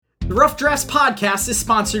The Rough Drafts podcast is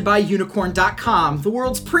sponsored by Unicorn.com, the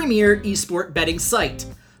world's premier esport betting site.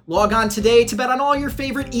 Log on today to bet on all your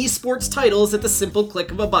favorite esports titles at the simple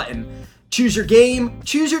click of a button. Choose your game,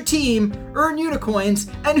 choose your team, earn unicoins,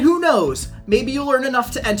 and who knows, maybe you'll earn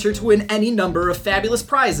enough to enter to win any number of fabulous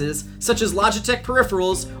prizes, such as Logitech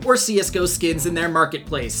peripherals or CSGO skins in their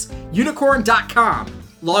marketplace. Unicorn.com.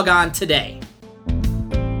 Log on today.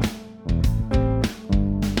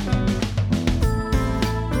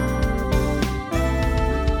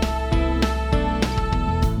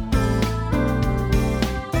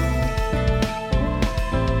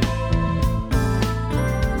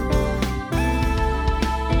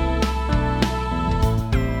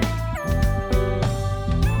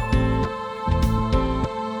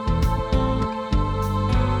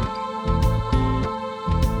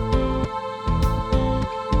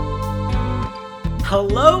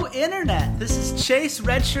 Hello, Internet! This is Chase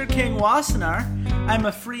Redshirt King Wassenaar. I'm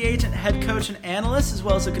a free agent, head coach, and analyst, as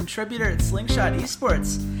well as a contributor at Slingshot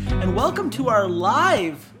Esports. And welcome to our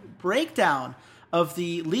live breakdown of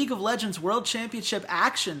the League of Legends World Championship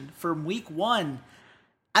action from Week 1.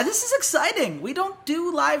 This is exciting! We don't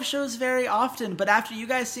do live shows very often, but after you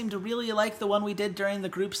guys seemed to really like the one we did during the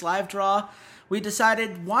group's live draw, we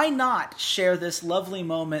decided why not share this lovely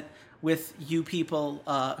moment with you people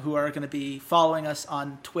who are going to be following us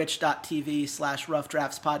on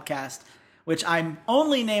twitch.tv/roughdraftspodcast, which I'm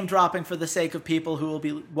only name dropping for the sake of people who will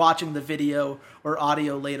be watching the video or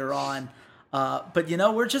audio later on. But you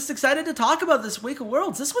know, we're just excited to talk about this Week of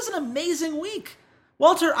Worlds. This was an amazing week.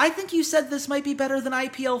 Walter, I think you said this might be better than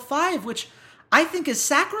IPL 5, which I think is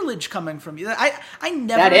sacrilege coming from you. I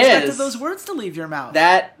never expected those words to leave your mouth.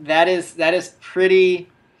 That is pretty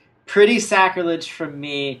sacrilege from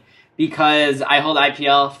me, because I hold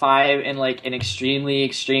IPL 5 in like an extremely,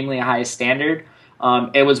 extremely high standard.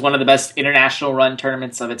 It was one of the best international run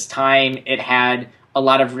tournaments of its time. It had a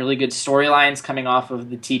lot of really good storylines coming off of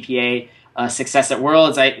the TPA success at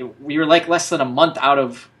Worlds. We were like less than a month out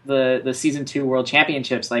of the Season 2 World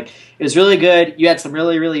Championships. Like, it was really good. You had some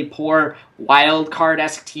really, really poor wild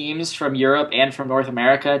card-esque teams from Europe and from North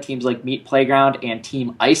America, teams like Meat Playground and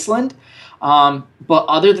Team Iceland. But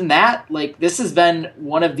other than that, like, this has been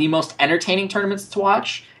one of the most entertaining tournaments to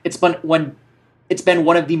watch. It's been one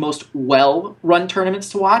of the most well-run tournaments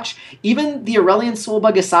to watch. Even the Aurelion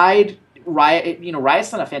Soulbug aside, Riot's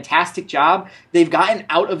done a fantastic job. They've gotten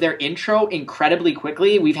out of their intro incredibly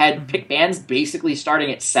quickly. We've had pick bans basically starting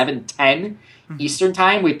at 7:10 Eastern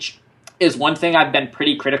time, which is one thing I've been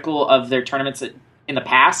pretty critical of their tournaments in the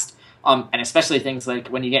past. And especially things like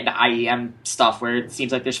when you get into IEM stuff where it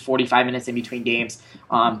seems like there's 45 minutes in between games.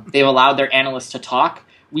 They've allowed their analysts to talk.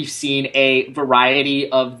 We've seen a variety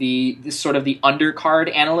of the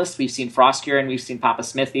undercard analysts. We've seen Froskier and we've seen Papa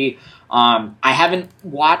Smithy. I haven't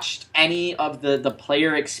watched any of the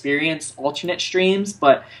player experience alternate streams,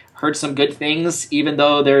 but heard some good things, even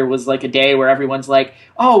though there was like a day where everyone's like,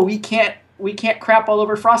 oh, we can't crap all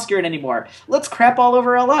over Froskier anymore. Let's crap all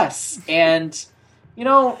over LS. And you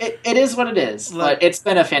know, it is what it is, but it's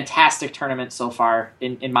been a fantastic tournament so far,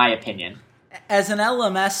 in my opinion. As an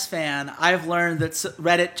LMS fan, I've learned that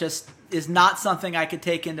Reddit just is not something I could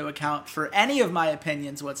take into account for any of my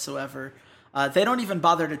opinions whatsoever. They don't even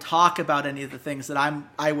bother to talk about any of the things that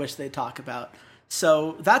I wish they'd talk about.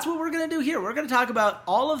 So that's what we're going to do here. We're going to talk about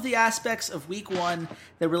all of the aspects of Week 1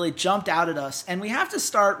 that really jumped out at us. And we have to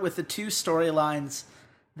start with the two storylines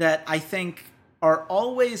that I think are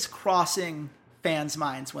always crossing fans'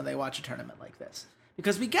 minds when they watch a tournament like this,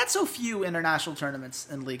 because we get so few international tournaments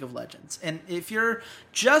in League of Legends. And if you're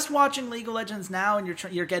just watching League of Legends now and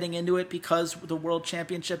you're getting into it because the World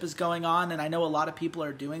Championship is going on, and I know a lot of people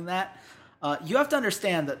are doing that, you have to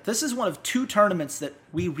understand that this is one of two tournaments that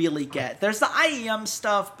we really get. There's the IEM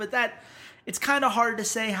stuff, but it's kind of hard to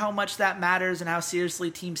say how much that matters and how seriously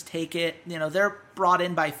teams take it. You know, they're brought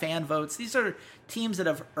in by fan votes. These are teams that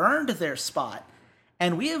have earned their spot.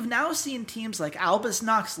 And we have now seen teams like Albus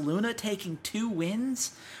Nox Luna taking 2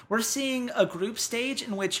 wins. We're seeing a group stage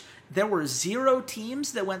in which there were 0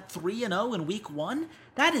 teams that went 3-0 in Week 1.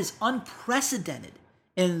 That is unprecedented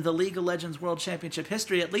in the League of Legends World Championship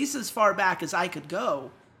history, at least as far back as I could go.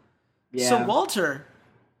 Yeah. So, Walter,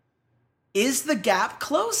 is the gap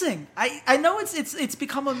closing? I know it's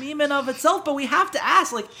become a meme in of itself, but we have to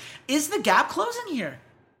ask, like, is the gap closing here?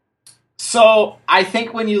 So I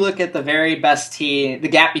think when you look at the very best team, the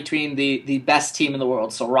gap between the best team in the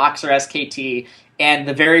world, so Roxor SKT, and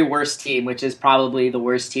the very worst team, which is probably the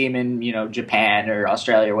worst team in, you know, Japan or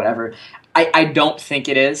Australia or whatever, I don't think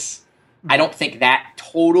it is. I don't think that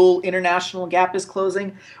total international gap is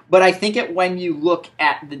closing, but I think when you look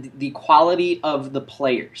at the quality of the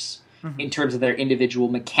players in terms of their individual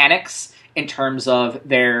mechanics, in terms of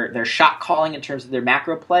their shot calling, in terms of their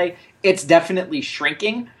macro play, it's definitely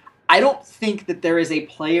shrinking. I don't think that there is a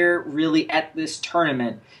player really at this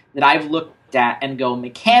tournament that I've looked at and go,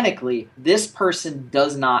 mechanically, this person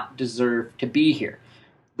does not deserve to be here.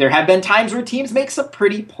 There have been times where teams make some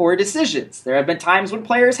pretty poor decisions. There have been times when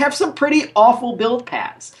players have some pretty awful build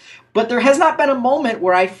paths. But there has not been a moment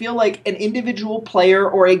where I feel like an individual player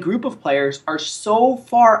or a group of players are so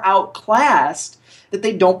far outclassed that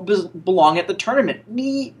they don't belong at the tournament.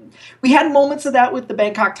 We had moments of that with the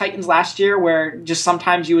Bangkok Titans last year where just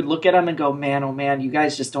sometimes you would look at them and go, man, oh man, you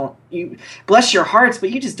guys just don't, you bless your hearts, but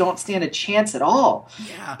you just don't stand a chance at all.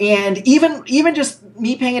 Yeah. And even just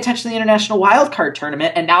me paying attention to the International Wildcard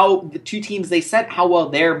Tournament and now the two teams they sent, how well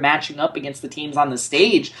they're matching up against the teams on the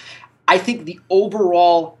stage, I think the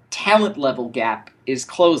overall talent level gap is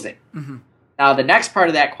closing. Mm-hmm. Now, the next part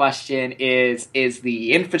of that question is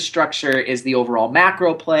the infrastructure, is the overall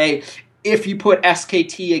macro play. If you put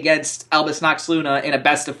SKT against Albus Nox Luna in a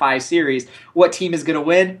best-of-5 series, what team is going to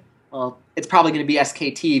win? Well, it's probably going to be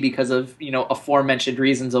SKT because of, aforementioned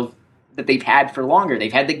reasons of that they've had for longer.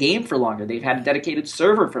 They've had the game for longer. They've had a dedicated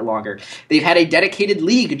server for longer. They've had a dedicated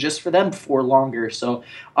league just for them for longer. So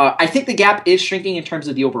I think the gap is shrinking in terms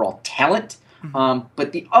of the overall talent.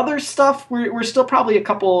 But the other stuff, we're still probably a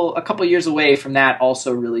couple years away from that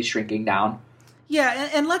also really shrinking down. Yeah,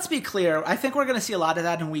 and let's be clear. I think we're going to see a lot of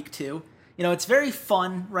that in week 2. It's very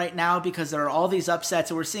fun right now because there are all these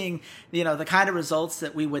upsets, and we're seeing, the kind of results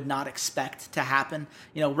that we would not expect to happen.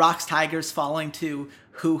 Rox Tigers falling to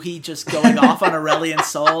Huhi just going off on Aurelion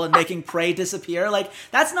Sol and making Prey disappear. Like,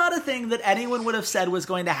 that's not a thing that anyone would have said was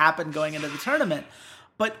going to happen going into the tournament.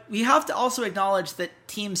 But we have to also acknowledge that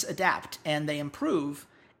teams adapt and they improve,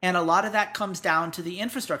 and a lot of that comes down to the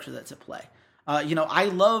infrastructure that's at play. I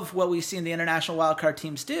love what we've seen the international wildcard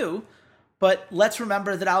teams do, but let's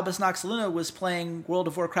remember that Albus Nox Luna was playing World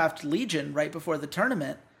of Warcraft Legion right before the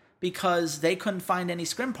tournament because they couldn't find any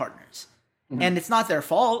scrim partners. Mm-hmm. And it's not their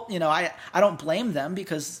fault. I don't blame them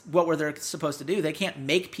because what were they supposed to do? They can't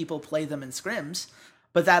make people play them in scrims.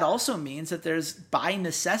 But that also means that there's, by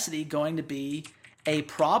necessity, going to be a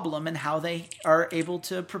problem in how they are able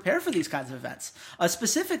to prepare for these kinds of events,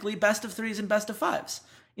 specifically best of 3s and best of 5s.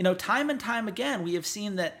 Time and time again, we have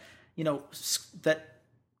seen that, that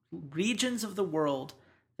regions of the world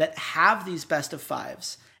that have these best of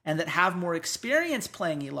 5s and that have more experience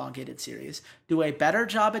playing elongated series do a better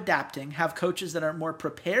job adapting, have coaches that are more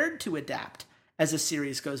prepared to adapt as a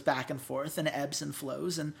series goes back and forth and ebbs and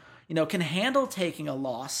flows, and, can handle taking a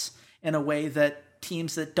loss in a way that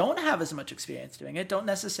teams that don't have as much experience doing it don't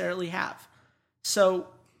necessarily have. So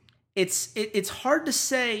it's hard to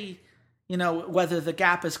say, whether the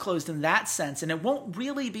gap is closed in that sense. And it won't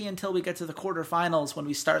really be until we get to the quarterfinals when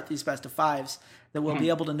we start these best of 5s that we'll be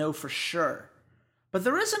able to know for sure. But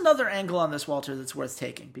there is another angle on this, Walter, that's worth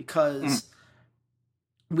taking because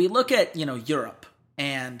we look at, Europe,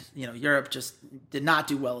 and, Europe just did not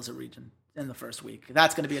do well as a region in the first week.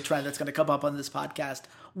 That's going to be a trend that's going to come up on this podcast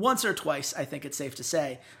once or twice, I think it's safe to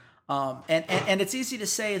say. And it's easy to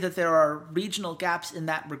say that there are regional gaps in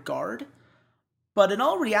that regard. But in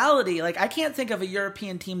all reality, I can't think of a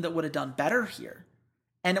European team that would have done better here.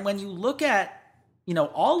 And when you look at,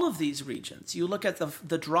 all of these regions, you look at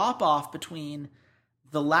the drop-off between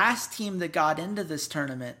the last team that got into this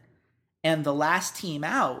tournament and the last team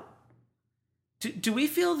out. Do we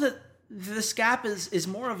feel that this gap is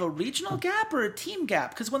more of a regional gap or a team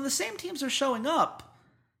gap? Because when the same teams are showing up,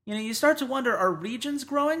 you start to wonder, are regions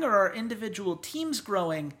growing or are individual teams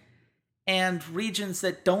growing, and regions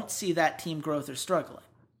that don't see that team growth are struggling?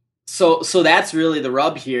 So that's really the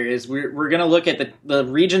rub here is we're going to look at the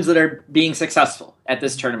regions that are being successful at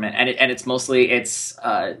this tournament, and it's mostly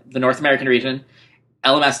the North American region.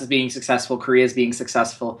 LMS is being successful, Korea is being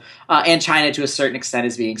successful, and China to a certain extent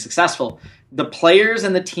is being successful. The players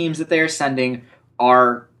and the teams that they are sending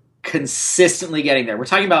are consistently getting there. We're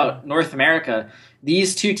talking about North America.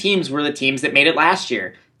 These two teams were the teams that made it last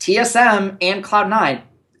year. TSM and Cloud9.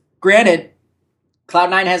 Granted,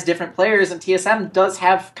 Cloud9 has different players, and TSM does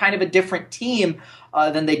have kind of a different team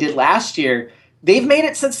than they did last year. They've made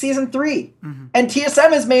it since Season 3. Mm-hmm. And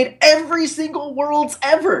TSM has made every single Worlds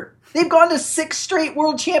ever. They've gone to 6 straight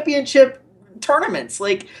World Championship tournaments.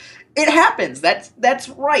 It happens. That's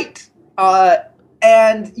right.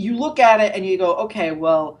 And you look at it and you go, okay,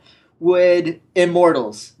 well, would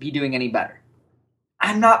Immortals be doing any better?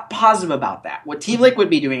 I'm not positive about that. Would Team Liquid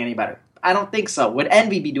be doing any better? I don't think so. Would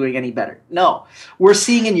Envy be doing any better? No. We're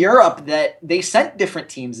seeing in Europe that they sent different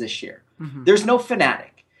teams this year. Mm-hmm. There's no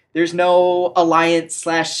Fnatic. There's no Alliance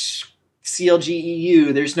 / CLG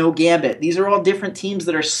EU. There's no Gambit. These are all different teams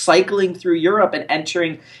that are cycling through Europe and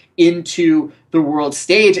entering into the world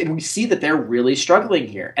stage, and we see that they're really struggling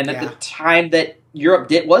here. And that the time that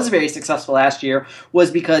Europe was very successful last year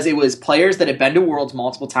was because it was players that had been to Worlds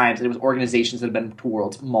multiple times, and it was organizations that had been to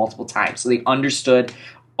Worlds multiple times. So they understood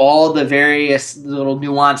all the various little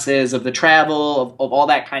nuances of the travel, of all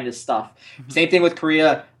that kind of stuff. Mm-hmm. Same thing with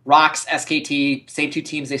Korea. Rocks, SKT, same two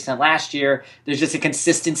teams they sent last year. There's just a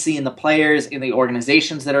consistency in the players, in the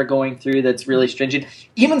organizations that are going through that's really stringent.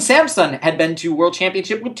 Even Samsung had been to World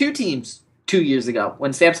Championship with 2 teams 2 years ago when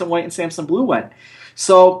Samsung White and Samsung Blue went.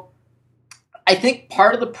 So I think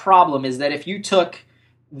part of the problem is that if you took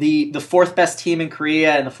the 4th best team in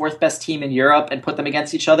Korea and the 4th best team in Europe and put them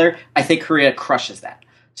against each other, I think Korea crushes that.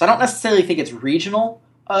 So I don't necessarily think it's regional.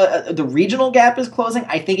 The regional gap is closing.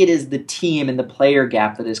 I think it is the team and the player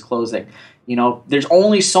gap that is closing. You know, there's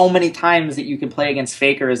only so many times that you can play against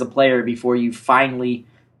Faker as a player before you finally,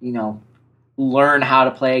 you know, learn how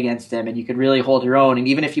to play against him and you can really hold your own. And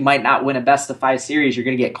even if you might not win a best of 5 series, you're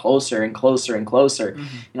going to get closer and closer and closer.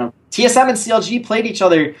 Mm-hmm. You know, TSM and CLG played each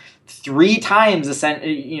other 3 times,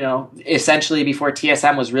 essentially before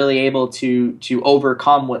TSM was really able to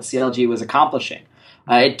overcome what CLG was accomplishing.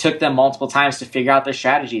 It took them multiple times to figure out their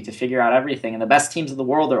strategy, to figure out everything. And the best teams of the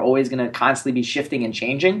world are always going to constantly be shifting and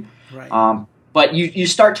changing. Right. But you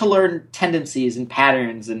start to learn tendencies and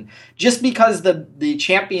patterns. And just because the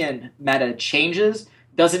champion meta changes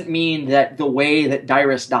doesn't mean that the way that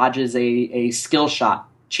Dyrus dodges a skill shot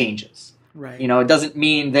changes. Right. You know, it doesn't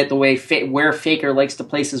mean that the way where Faker likes to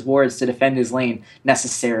place his wards to defend his lane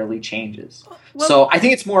necessarily changes. Well, so I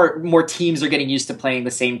think it's more teams are getting used to playing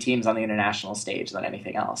the same teams on the international stage than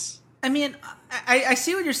anything else. I mean, I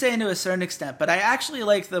see what you're saying to a certain extent, but I actually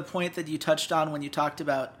like the point that you touched on when you talked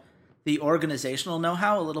about the organizational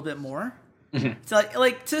know-how a little bit more. Mm-hmm. So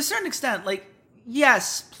like to a certain extent, like,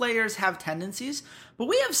 yes, players have tendencies, but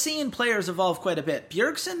we have seen players evolve quite a bit.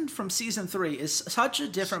 Bjergsen from Season 3 is such a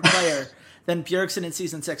different player than Bjergsen in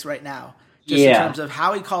Season 6 right now. Just in terms of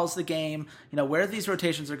how he calls the game, you know, where these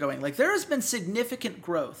rotations are going. Like, there has been significant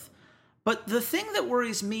growth. But the thing that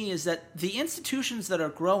worries me is that the institutions that are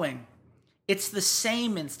growing, it's the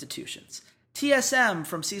same institutions. TSM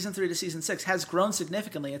from Season 3 to Season 6 has grown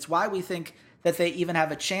significantly. It's why we think that they even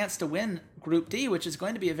have a chance to win Group D, which is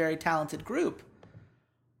going to be a very talented group.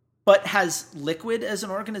 But has Liquid as an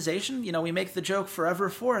organization, you know, we make the joke forever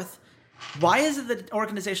 4th. Why is it that an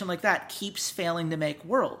organization like that keeps failing to make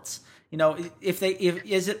Worlds? You know, is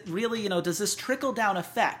it really, you know, does this trickle down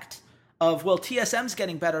effect of, well, TSM's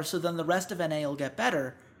getting better, so then the rest of NA will get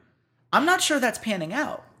better? I'm not sure that's panning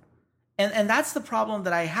out. And that's the problem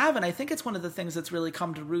that I have, and I think it's one of the things that's really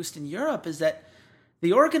come to roost in Europe is that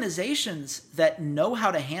the organizations that know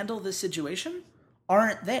how to handle this situation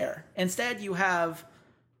aren't there. Instead, you have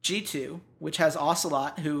G2, which has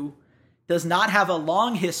Ocelot, who does not have a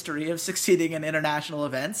long history of succeeding in international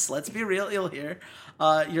events. Let's be real here.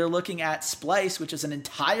 You're looking at Splice, which is an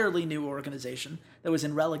entirely new organization that was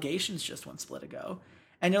in relegations just one split ago.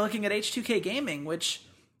 And you're looking at H2K Gaming, which,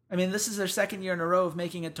 I mean, this is their 2nd year in a row of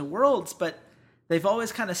making it to Worlds, but they've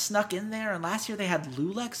always kind of snuck in there. And last year they had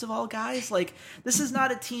Lulex of all guys. Like, this is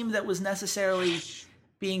not a team that was necessarily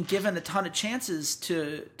being given a ton of chances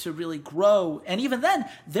to really grow. And even then,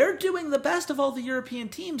 they're doing the best of all the European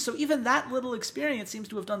teams. So even that little experience seems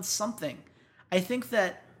to have done something. I think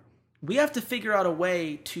that we have to figure out a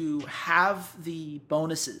way to have the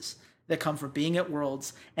bonuses that come from being at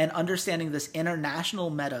Worlds and understanding this international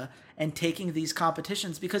meta and taking these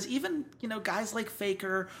competitions, because even, you know, guys like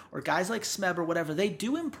Faker or guys like Smeb or whatever, they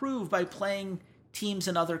do improve by playing teams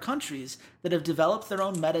in other countries that have developed their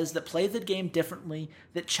own metas, that play the game differently,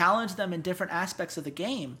 that challenge them in different aspects of the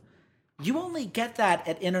game. You only get that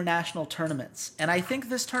at international tournaments. And I think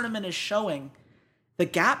this tournament is showing the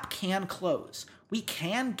gap can close. We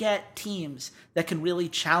can get teams that can really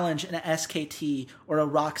challenge an SKT or a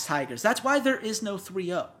Rocks Tigers. That's why there is no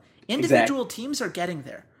 3-0. Individual teams are getting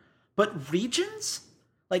there. But regions,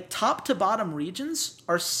 like top to bottom regions,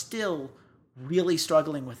 are still really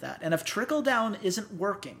struggling with that. And if trickle down isn't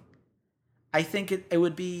working, I think it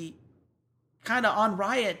would be kind of on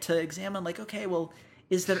Riot to examine, like, okay, well,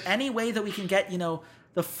 is there any way that we can get, you know,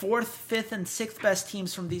 the 4th, 5th, and 6th best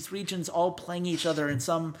teams from these regions all playing each other in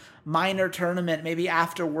some minor tournament, maybe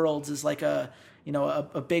after Worlds, is like a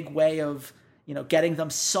big way of, you know, getting them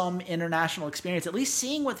some international experience, at least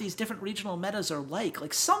seeing what these different regional metas are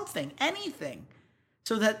like something, anything,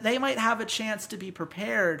 so that they might have a chance to be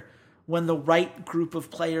prepared when the right group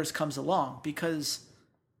of players comes along. Because,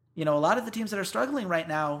 a lot of the teams that are struggling right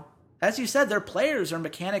now, as you said, their players are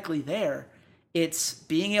mechanically there. It's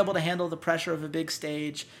being able to handle the pressure of a big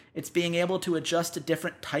stage. It's being able to adjust to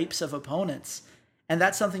different types of opponents. And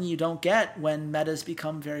that's something you don't get when metas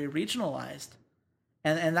become very regionalized.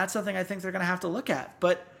 And that's something I think they're going to have to look at.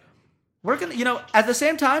 But we're going to, at the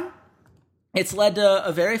same time, it's led to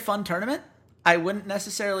a very fun tournament. I wouldn't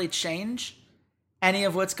necessarily change any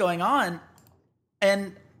of what's going on.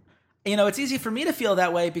 And, it's easy for me to feel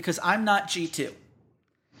that way because I'm not G2.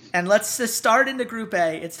 And let's just start into Group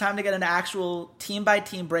A. It's time to get into actual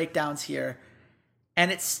team-by-team breakdowns here.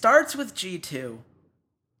 And it starts with G2,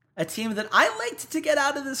 a team that I liked to get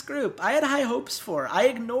out of this group. I had high hopes for. I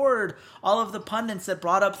ignored all of the pundits that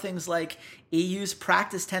brought up things like EU's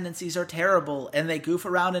practice tendencies are terrible, and they goof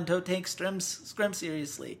around and don't take scrim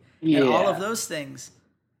seriously, and all of those things.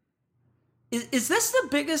 Is this the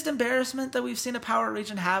biggest embarrassment that we've seen a power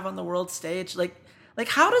region have on the world stage? Like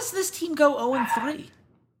how does this team go 0-3?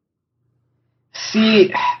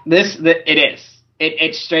 See, it is.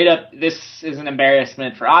 It's straight up, this is an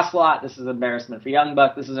embarrassment for Ocelot, this is an embarrassment for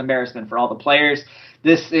Youngbuck, this is an embarrassment for all the players,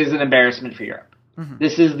 this is an embarrassment for Europe. Mm-hmm.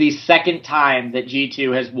 This is the second time that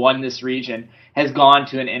G2 has won this region, has gone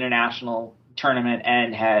to an international tournament,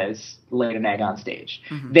 and has laid an egg on stage.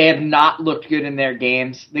 Mm-hmm. They have not looked good in their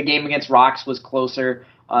games. The game against Rox was closer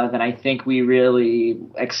than I think we really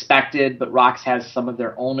expected, but Rox has some of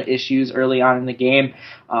their own issues early on in the game.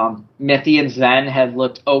 Mithy and Zen have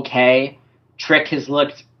looked okay. Trick has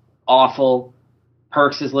looked awful.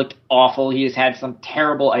 Perkz has looked awful. He has had some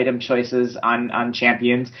terrible item choices on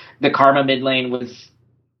champions. The Karma mid lane was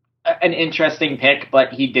an interesting pick,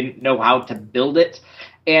 but he didn't know how to build it.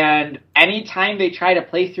 And anytime they try to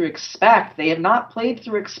play through Expect, they have not played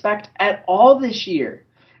through Expect at all this year.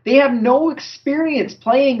 They have no experience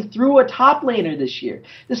playing through a top laner this year.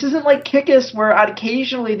 This isn't like Kikis where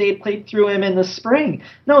occasionally they played through him in the spring.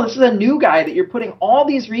 No, this is a new guy that you're putting all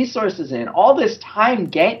these resources in, all this time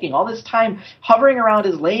ganking, all this time hovering around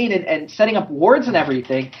his lane and setting up wards and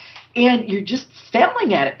everything. And you're just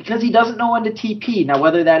failing at it because he doesn't know when to TP. Now,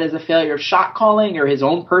 whether that is a failure of shot calling or his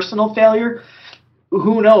own personal failure,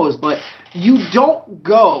 who knows? But you don't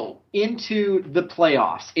go into the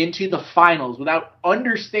playoffs, into the finals, without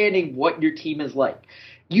understanding what your team is like.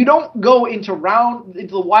 You don't go into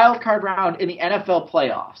the wild card round in the NFL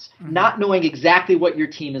playoffs, not knowing exactly what your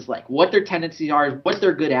team is like, what their tendencies are, what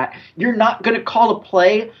they're good at. You're not going to call a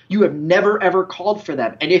play you have never, ever called for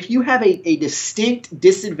them. And if you have a distinct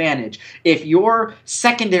disadvantage, if your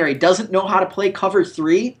secondary doesn't know how to play cover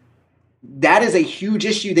 3, that is a huge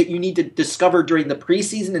issue that you need to discover during the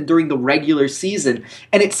preseason and during the regular season.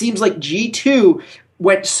 And it seems like G2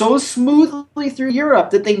 went so smoothly through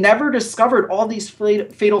Europe that they never discovered all these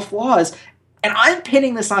fatal flaws. And I'm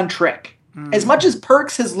pinning this on Trick. As much as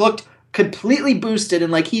Perkz has looked completely boosted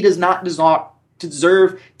and like he does not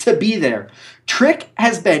deserve to be there, Trick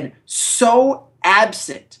has been so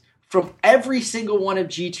absent from every single one of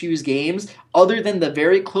G2's games, other than the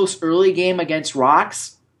very close early game against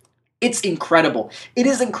Rox. It's incredible. It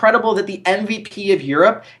is incredible that the MVP of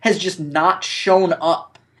Europe has just not shown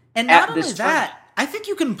up. And not only that, I think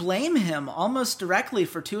you can blame him almost directly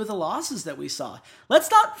for 2 of the losses that we saw. Let's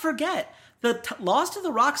not forget the loss to the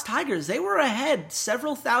Rox Tigers. They were ahead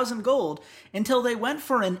several thousand gold until they went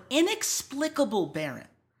for an inexplicable Baron.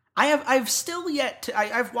 I've still yet to,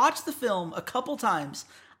 I've watched the film a couple times.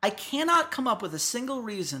 I cannot come up with a single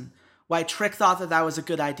reason why Trick thought that was a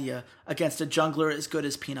good idea against a jungler as good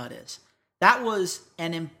as Peanut is. That was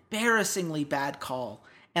an embarrassingly bad call.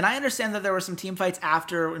 And I understand that there were some team fights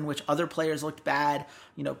after in which other players looked bad.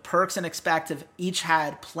 Perkz and Expect have each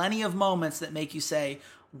had plenty of moments that make you say,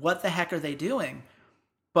 what the heck are they doing?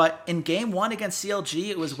 But in game 1 against CLG,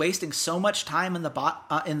 it was wasting so much time in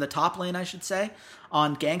the top lane, I should say,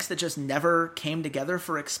 on ganks that just never came together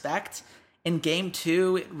for Expect. In game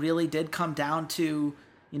 2, it really did come down to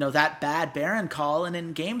that bad Baron call. And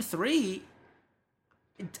in game 3,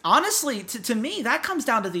 honestly, to me, that comes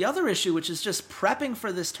down to the other issue, which is just prepping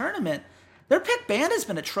for this tournament. Their pick ban has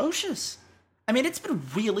been atrocious. I mean, it's been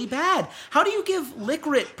really bad. How do you give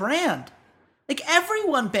Liquid Brand? Like,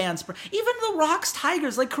 everyone bans Brand. Even the Rox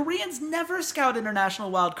Tigers, like, Koreans never scout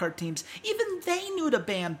international wildcard teams. Even they knew to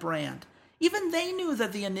ban Brand. Even they knew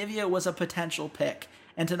that the Anivia was a potential pick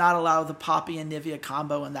and to not allow the Poppy and Anivia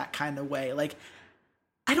combo in that kind of way. Like,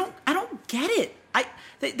 I don't get it.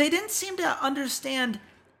 They didn't seem to understand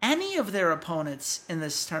any of their opponents in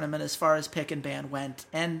this tournament as far as pick and ban went.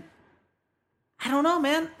 And I don't know,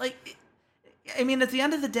 man. Like, I mean, at the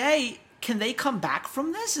end of the day, can they come back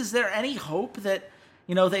from this? Is there any hope that,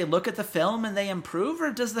 they look at the film and they improve,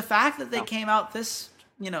 or does the fact that they came out this,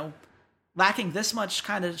 lacking this much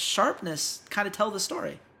kind of sharpness kind of tell the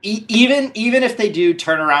story? Even if they do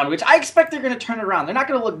turn around, which I expect they're going to turn it around, they're not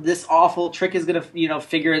going to look this awful. Trick is going to,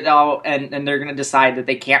 figure it out, and they're going to decide that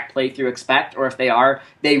they can't play through expect, or if they are,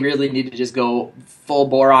 they really need to just go full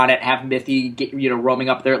bore on it, have Mithy get, roaming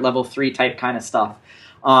up there at level 3 type kind of stuff.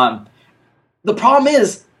 The problem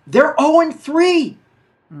is they're 0-3.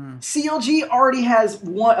 CLG already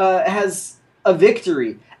has a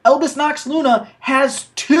victory. Elvis Nox Luna has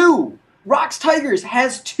 2. Rocks Tigers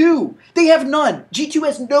has 2. They have none. G2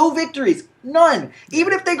 has no victories. None.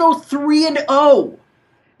 Even if they go 3-0,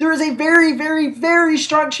 there is a very, very, very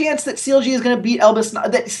strong chance that CLG is going to beat Elvis.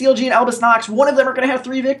 That CLG and Elvis Nox, one of them are going to have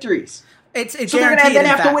 3 victories. It's so they're going to then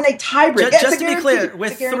have to win a tiebreak. Just to be clear,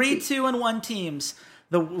 with 3, 2, and 1 teams,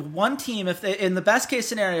 the one team, if they, in the best case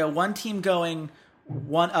scenario, one team going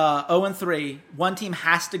 0-3, one team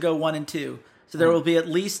has to go 1-2. So there will be at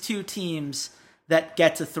least 2 teams that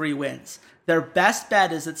get to 3 wins. Their best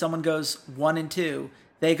bet is that someone goes 1-2,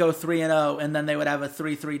 they go 3-0, and then they would have a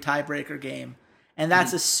 3-3 tiebreaker game. And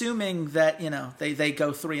that's assuming that, they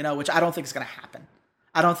go 3-0, which I don't think is going to happen.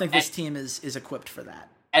 I don't think this team is equipped for that.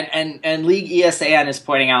 And League ESAN is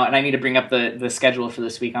pointing out, and I need to bring up the schedule for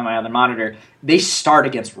this week on my other monitor, they start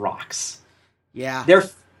against Rocks. Yeah. Their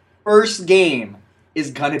first game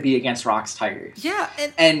is going to be against Rocks Tigers. Yeah,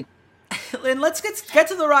 and let's get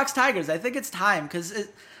to the Rocks Tigers. I think it's time,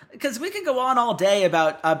 because we could go on all day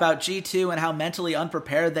about G2 and how mentally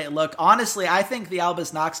unprepared they look. Honestly, I think the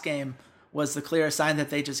Albus Nox game was the clear sign that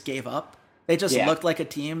they just gave up. They just looked like a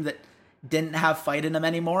team that didn't have fight in them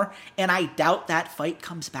anymore, and I doubt that fight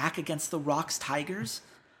comes back against the Rocks Tigers.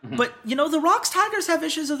 Mm-hmm. But, the Rocks Tigers have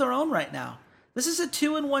issues of their own right now. This is a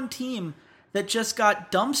 2-1 team that just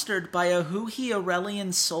got dumpstered by a Huhi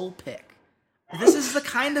Aurelian Soul pick. This is the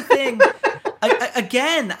kind of thing.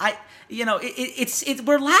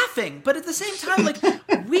 We're laughing, but at the same time,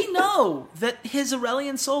 we know that his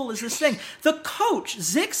Aurelian Soul is this thing. The coach,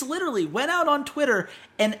 Zix, literally went out on Twitter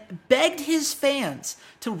and begged his fans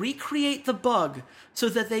to recreate the bug so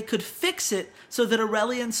that they could fix it so that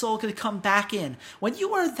Aurelian Soul could come back in. When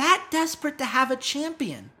you are that desperate to have a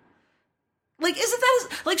champion,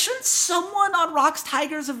 shouldn't someone on Rocks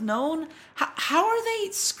Tigers have known? How are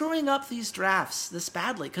they screwing up these drafts this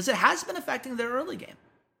badly? Because it has been affecting their early game.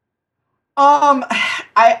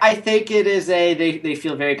 I think it is they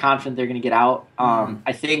feel very confident they're going to get out.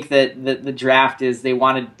 I think that the draft is they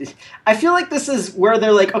wanted. I feel like this is where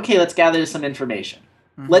they're like, okay, let's gather some information.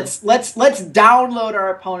 Mm-hmm. Let's download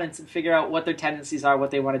our opponents and figure out what their tendencies are,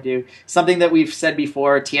 what they want to do. Something that we've said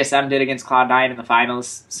before, TSM did against Cloud9 in the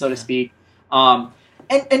finals, so to speak.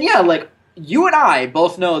 You and I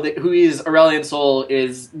both know that Hui's Aurelian Soul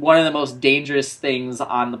is one of the most dangerous things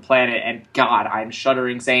on the planet, and God, I'm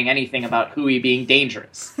shuddering saying anything about Hui being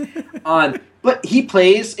dangerous. But he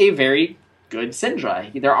plays a very good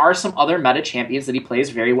Syndra. There are some other meta champions that he plays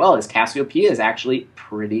very well. His Cassiopeia is actually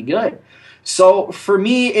pretty good. So for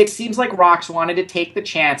me, it seems like Rocks wanted to take the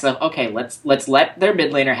chance of, okay, let's let their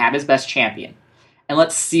mid laner have his best champion, and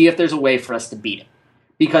let's see if there's a way for us to beat him.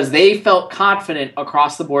 Because they felt confident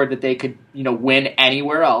across the board that they could, win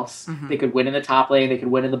anywhere else. Mm-hmm. They could win in the top lane. They could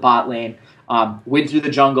win in the bot lane. Win through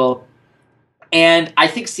the jungle. And I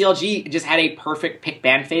think CLG just had a perfect pick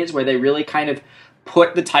ban phase where they really kind of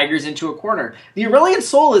put the Tigers into a corner. The Aurelian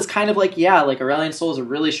Soul is kind of Aurelian Soul is a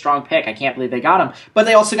really strong pick. I can't believe they got him. But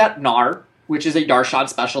they also got Gnar, which is a Darshan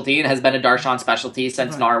specialty and has been a Darshan specialty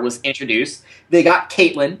since Gnar was introduced. They got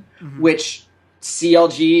Caitlyn, which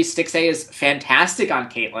CLG Stixxay is fantastic on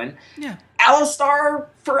Caitlyn. Yeah. Alistar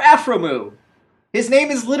for Aphromoo. His name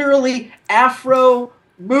is literally Aphromoo.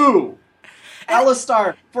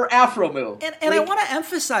 Alistar for Aphromoo. And I want to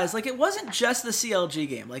emphasize, it wasn't just the CLG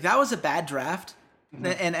game. That was a bad draft. Mm-hmm.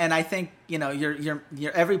 And I think, your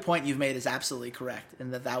every point you've made is absolutely correct,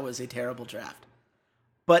 and that was a terrible draft.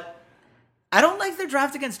 But I don't like their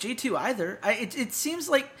draft against G2 either. It seems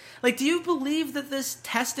like do you believe that this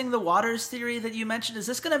testing the waters theory that you mentioned, is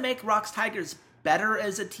this going to make Rocks Tigers better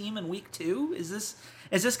as a team in week 2? Is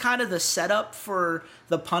this kind of the setup for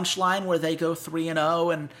the punchline where they go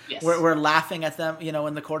 3-0 and yes. we're laughing at them,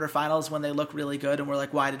 in the quarterfinals when they look really good and we're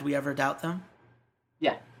like, why did we ever doubt them?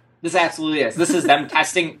 Yeah. This absolutely is. This is them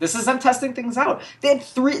testing things out. They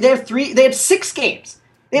had 6 games.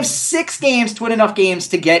 They have 6 games to win enough games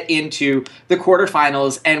to get into the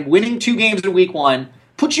quarterfinals, and winning 2 games in week 1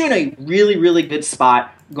 puts you in a really, really good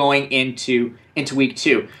spot going into week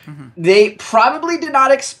 2. Mm-hmm. They probably did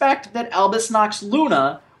not expect that Albus Nox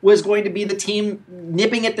Luna was going to be the team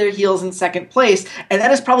nipping at their heels in second place, and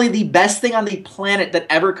that is probably the best thing on the planet that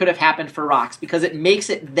ever could have happened for Rox, because it makes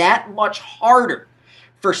it that much harder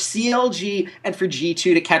for CLG and for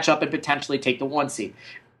G2 to catch up and potentially take the 1 seed.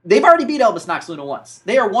 They've already beat Albus Nox Luna once.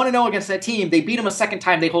 They are 1-0 against that team. They beat them a second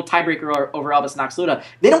time. They hold tiebreaker over Albus Nox Luna.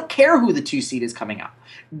 They don't care who the 2 seed is coming out.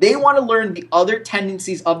 They want to learn the other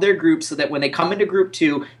tendencies of their group so that when they come into Group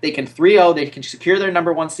 2, they can 3-0, they can secure their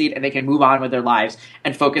number 1 seed, and they can move on with their lives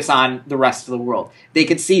and focus on the rest of the world. They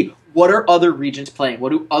can see what are other regions playing, what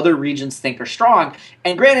do other regions think are strong.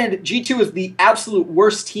 And granted, G2 is the absolute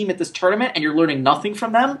worst team at this tournament, and you're learning nothing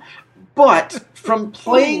from them. But from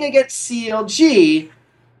playing against CLG,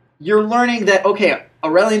 you're learning that, okay,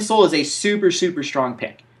 Aurelion Sol is a super, super strong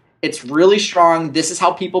pick. It's really strong. This is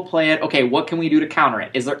how people play it. Okay, what can we do to counter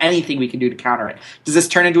it? Is there anything we can do to counter it? Does this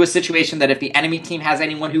turn into a situation that if the enemy team has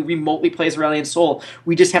anyone who remotely plays Aurelion Sol,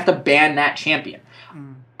 we just have to ban that champion?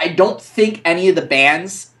 I don't think any of the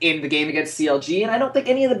bans in the game against CLG, and I don't think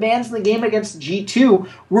any of the bans in the game against G2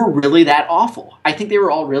 were really that awful. I think they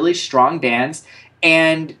were all really strong bans,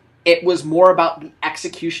 and it was more about the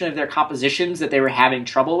execution of their compositions that they were having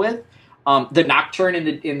trouble with. The Nocturne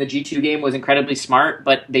in the G2 game was incredibly smart,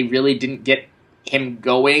 but they really didn't get him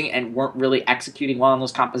going and weren't really executing well on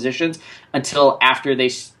those compositions until after they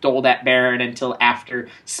stole that Baron, until after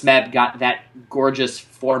Smeb got that gorgeous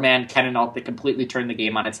 4-man Kennen ult that completely turned the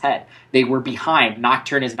game on its head. They were behind.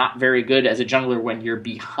 Nocturne is not very good as a jungler when you're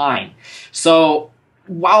behind. So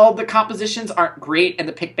while the compositions aren't great and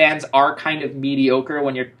the pick bans are kind of mediocre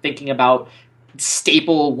when you're thinking about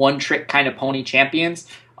staple one-trick kind of pony champions,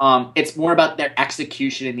 it's more about their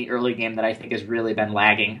execution in the early game that I think has really been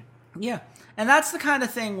lagging. Yeah, and that's the kind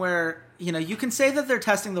of thing where, you can say that they're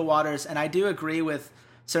testing the waters, and I do agree with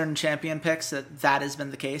certain champion picks that has been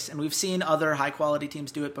the case, and we've seen other high-quality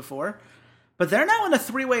teams do it before, but they're now in a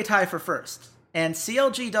 3-way tie for first, and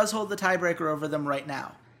CLG does hold the tiebreaker over them right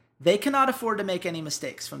now. They cannot afford to make any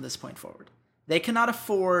mistakes from this point forward. They cannot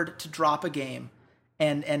afford to drop a game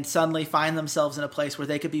and suddenly find themselves in a place where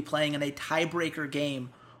they could be playing in a tiebreaker game,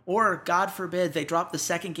 or, God forbid, they drop the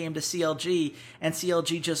second game to CLG and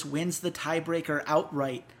CLG just wins the tiebreaker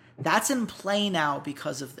outright. That's in play now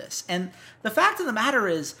because of this. And the fact of the matter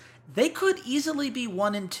is, they could easily be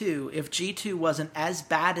 1-2 if G2 wasn't as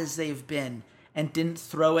bad as they've been and didn't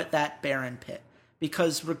throw at that Baron pit.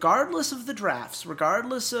 Because regardless of the drafts,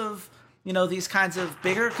 regardless of, these kinds of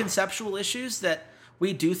bigger conceptual issues that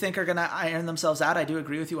we do think are going to iron themselves out, I do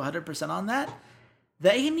agree with you 100% on that,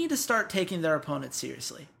 they need to start taking their opponents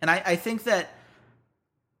seriously. And I think that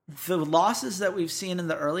the losses that we've seen in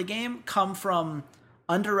the early game come from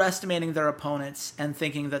underestimating their opponents and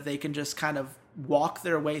thinking that they can just kind of walk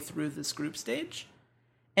their way through this group stage.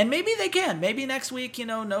 And maybe they can. Maybe next week,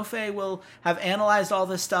 Nofe will have analyzed all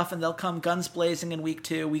this stuff and they'll come guns blazing in week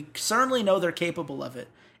 2. We certainly know they're capable of it.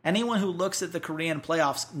 Anyone who looks at the Korean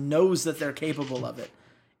playoffs knows that they're capable of it.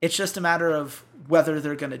 It's just a matter of whether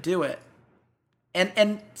they're going to do it.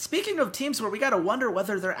 And speaking of teams where we got to wonder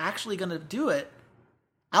whether they're actually going to do it,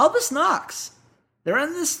 Albus Nox, they're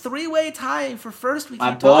in this 3-way tie for first we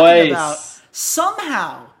keep talking about.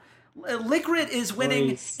 Somehow, Liquid is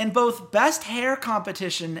winning in both best hair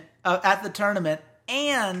competition at the tournament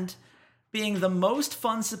and being the most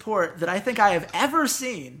fun support that I think I have ever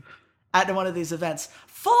seen at one of these events.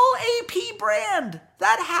 Full AP brand!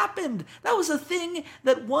 That happened! That was a thing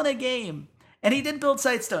that won a game. And he did build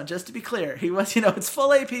Sightstone, just to be clear. He was, it's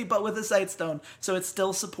full AP, but with a Sightstone, so it's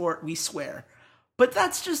still support, we swear. But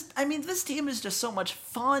that's just, this team is just so much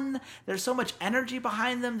fun. There's so much energy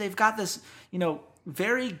behind them. They've got this,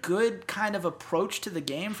 very good kind of approach to the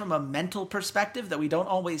game from a mental perspective that we don't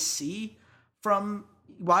always see from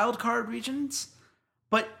wildcard regions.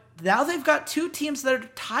 But now they've got 2 teams that are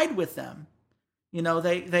tied with them.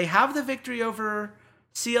 They have the victory over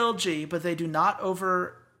CLG, but they do not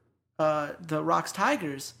over the Rox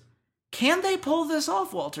Tigers. Can they pull this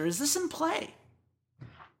off, Walter? Is this in play?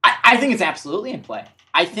 I think it's absolutely in play.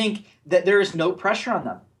 I think that there is no pressure on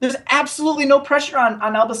them. There's absolutely no pressure on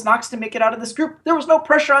Albus Nox to make it out of this group. There was no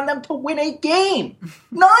pressure on them to win a game.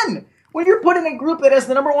 None. When you're put in a group that has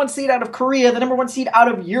the number 1 seed out of Korea, the number 1 seed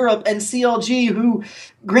out of Europe, and CLG, who,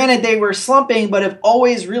 granted, they were slumping, but have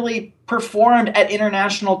always really performed at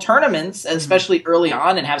international tournaments, especially early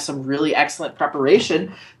on, and have some really excellent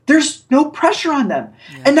preparation, there's no pressure on them.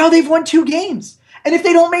 Yeah. And now they've won 2 games. And if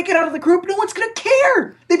they don't make it out of the group, no one's going to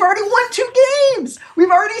care. They've already won 2 games.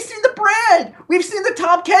 We've already seen the bread. We've seen the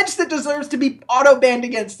Tom Kedge that deserves to be auto-banned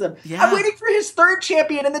against them. Yeah. I'm waiting for his 3rd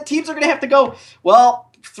champion, and the teams are going to have to go,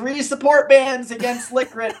 well, 3 support bans against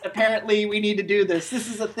Liquid. Apparently, we need to do this.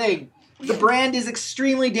 This is a thing. The brand is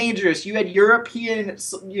extremely dangerous. You had European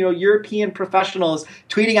professionals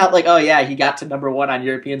tweeting out like, "Oh yeah, he got to #1 on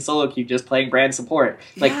European solo queue just playing brand support."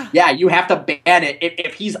 Like, yeah, you have to ban it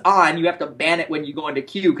if he's on. You have to ban it when you go into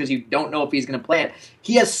queue because you don't know if he's going to play it.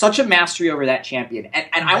 He has such a mastery over that champion, and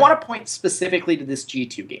I want to point specifically to this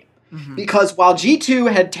G2 game because while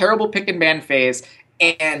G2 had terrible pick and ban phase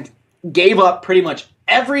and gave up pretty much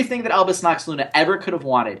everything that Albus Nox Luna ever could have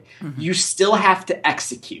wanted, you still have to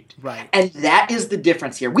execute. Right. And that is the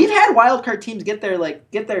difference here. We've had wildcard teams get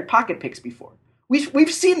their pocket picks before.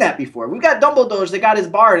 We've seen that before. We've got Dumbledore that got his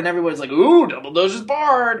Bard, and everyone's like, ooh, Dumbledore's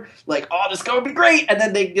Bard. Like, oh, this guy would be great. And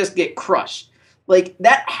then they just get crushed. Like,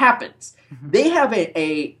 that happens. They have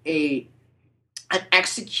an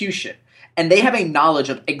execution. And they have a knowledge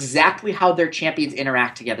of exactly how their champions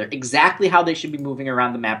interact together, exactly how they should be moving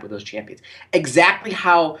around the map with those champions, exactly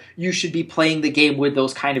how you should be playing the game with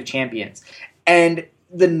those kind of champions. And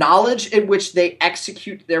the knowledge in which they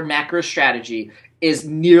execute their macro strategy is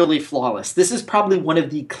nearly flawless. This is probably one of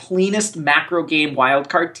the cleanest macro game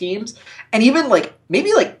wildcard teams, and even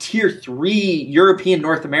maybe tier 3 European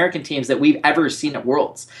North American teams that we've ever seen at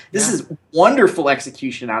Worlds. This is wonderful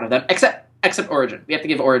execution out of them, except Origin. We have to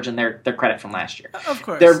give Origin their credit from last year. Of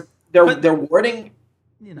course. Their warding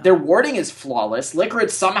their warding is flawless.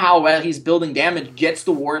 Licorice somehow, while he's building damage, gets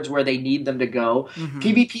the wards where they need them to go.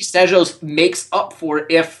 PvP Stejos makes up for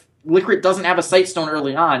if Licorice doesn't have a Sightstone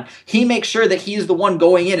early on. He makes sure that he's the one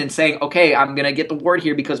going in and saying, okay, I'm going to get the ward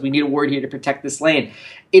here because we need a ward here to protect this lane.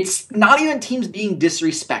 It's not even teams being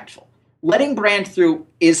disrespectful. Letting Brand through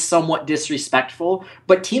is somewhat disrespectful,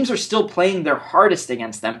 but teams are still playing their hardest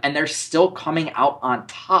against them, and they're still coming out on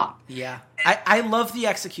top. Yeah. I love the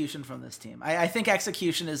execution from this team. I think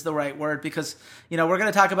execution is the right word because, we're going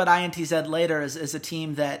to talk about INTZ later as a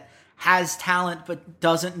team that has talent but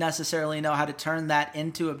doesn't necessarily know how to turn that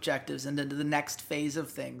into objectives and into the next phase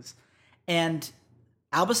of things. And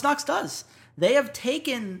Albus Nox does. They have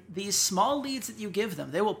taken these small leads that you give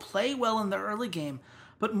them. They will play well in the early game,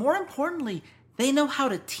 but more importantly, they know how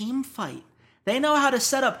to team fight. They know how to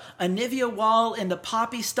set up a Nivea wall into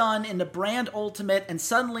Poppy Stun, into Brand Ultimate, and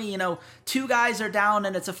suddenly, 2 guys are down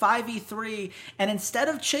and it's a 5v3, and instead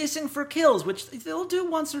of chasing for kills, which they'll do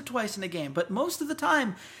once or twice in a game, but most of the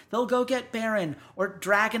time, they'll go get Baron, or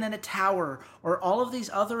Dragon in a tower, or all of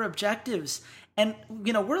these other objectives. And,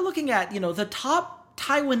 we're looking at, the top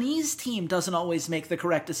Taiwanese team doesn't always make the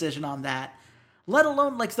correct decision on that, let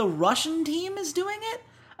alone, the Russian team is doing it?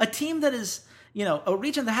 A team that is, a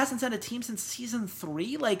region that hasn't sent a team since Season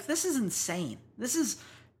 3? This is insane. This is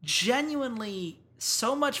genuinely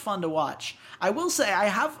so much fun to watch. I will say, I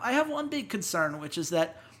have one big concern, which is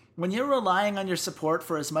that when you're relying on your support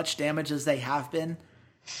for as much damage as they have been,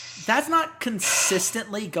 that's not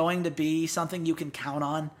consistently going to be something you can count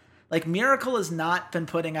on. Miracle has not been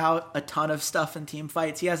putting out a ton of stuff in team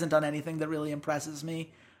fights. He hasn't done anything that really impresses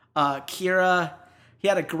me. Kira... He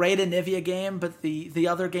had a great Anivia game, but the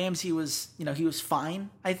other games he was fine,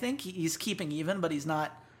 I think. He's keeping even, but he's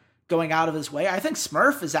not going out of his way. I think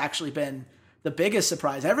Smurf has actually been the biggest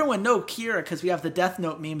surprise. Everyone knows Kira because we have the Death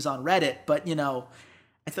Note memes on Reddit, but,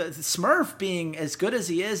 I thought Smurf being as good as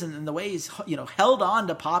he is and the way he's, held on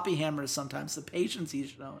to Poppy Hammers sometimes, the patience he's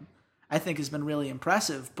shown, I think has been really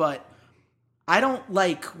impressive. But I don't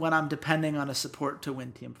like when I'm depending on a support to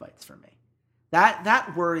win team fights for me.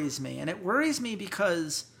 That worries me, and it worries me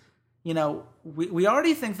because, we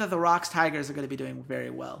already think that the Rocks Tigers are going to be doing very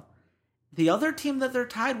well. The other team that they're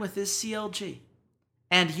tied with is CLG.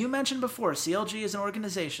 And you mentioned before, CLG is an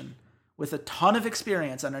organization with a ton of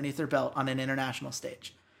experience underneath their belt on an international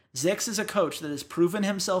stage. Zix is a coach that has proven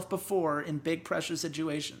himself before in big pressure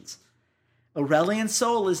situations. Aurelion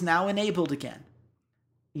Sol is now enabled again.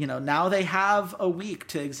 Now they have a week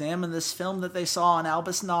to examine this film that they saw on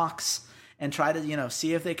Albus Nox and try to,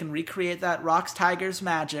 see if they can recreate that Rocks Tigers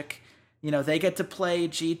magic. They get to play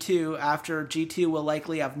G2 after G2 will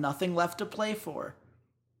likely have nothing left to play for.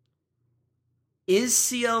 Is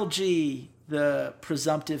CLG the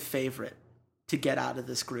presumptive favorite to get out of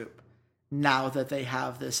this group now that they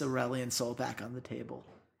have this Aurelion Sol back on the table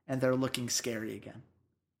and they're looking scary again?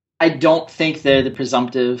 I don't think they're the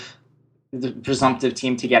presumptive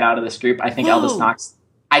team to get out of this group. I think Albus Nox.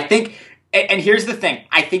 And here's the thing.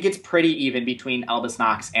 I think it's pretty even between Albus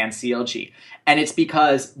Nox and CLG. And it's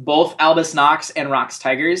because both Albus Nox and Rocks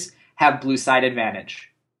Tigers have blue side advantage.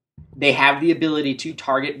 They have the ability to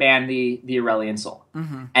target ban the Aurelion Sol.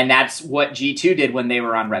 And that's what G2 did when they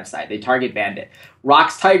were on red side. They target banned it.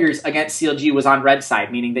 Rocks Tigers against CLG was on red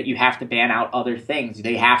side, meaning that you have to ban out other things.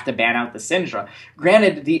 They have to ban out the Syndra.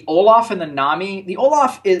 Granted, the Olaf and the Nami, the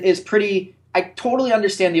Olaf is pretty I totally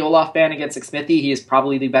understand the Olaf ban against Xmithie. He is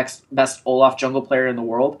probably the best Olaf jungle player in the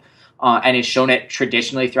world, and has shown it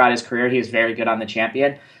traditionally throughout his career. He is very good on the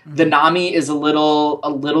champion. Mm-hmm. The Nami is a little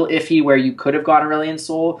iffy where you could have gone Aurelion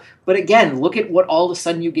Sol, but again, look at what all of a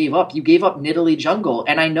sudden you gave up. You gave up Nidalee jungle,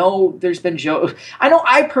 and I know there's been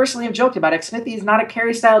I personally have joked about Xmithie is not a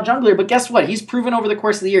carry style jungler, but guess what? He's proven over the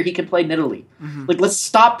course of the year he can play Nidalee. Mm-hmm. Like, let's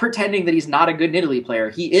stop pretending that he's not a good Nidalee player.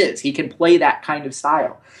 He is. He can play that kind of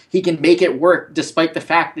style. He can make it work despite the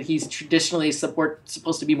fact that he's traditionally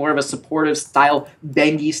supposed to be more of a supportive style,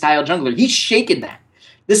 Bengi style jungler. He's shaken that.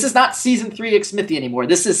 This is not Season 3 Xmithie anymore.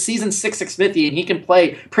 This is Season 6 Xmithie, and he can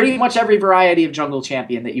play pretty much every variety of jungle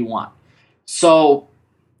champion that you want. So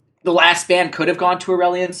the last ban could have gone to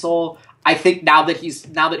Aurelion Sol. I think now that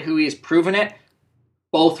Hui has proven it,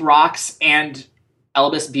 both Rox and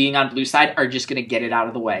Elvis being on blue side are just going to get it out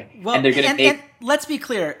of the way. Well, and they're going to and let's be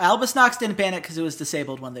clear, Albus Nox didn't ban it because it was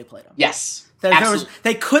disabled when they played him. Yes.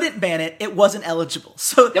 They couldn't ban it. It wasn't eligible.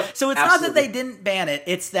 So it's absolutely. Not that they didn't ban it.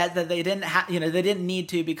 It's that they didn't they didn't need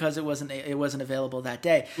to because it wasn't available that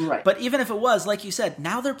day. Right. But even if it was, like you said,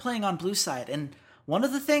 now they're playing on blue side. And one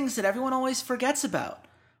of the things that everyone always forgets about,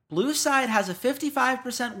 blue side has a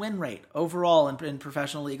 55% win rate overall in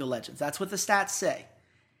Professional League of Legends. That's what the stats say.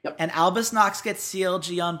 Yep. And Albus Nox gets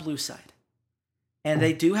CLG on blue side. And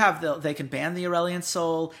they do have they can ban the Aurelion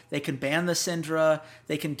Sol, they can ban the Syndra,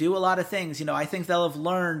 they can do a lot of things. I think they'll have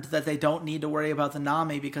learned that they don't need to worry about the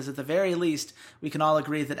Nami because at the very least, we can all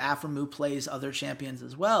agree that Aphromoo plays other champions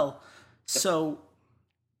as well. Yep. So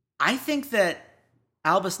I think that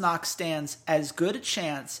Albus Nox stands as good a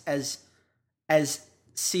chance as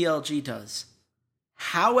CLG does.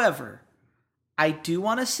 However, I do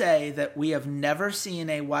want to say that we have never seen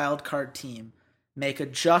a wildcard team make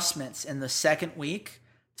adjustments in the second week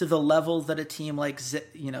to the level that a team like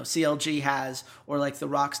CLG has, or like the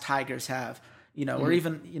Rox Tigers have, or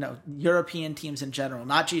even European teams in general.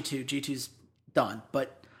 Not G2. G2's done,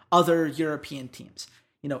 but other European teams.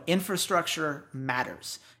 Infrastructure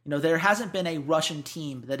matters. There hasn't been a Russian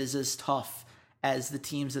team that is as tough as the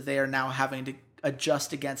teams that they are now having to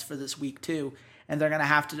adjust against for this week 2. And they're going to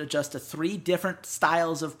have to adjust to 3 different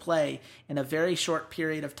styles of play in a very short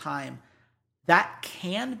period of time. That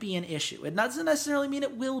can be an issue. It doesn't necessarily mean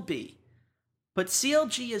it will be. But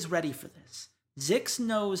CLG is ready for this. Zix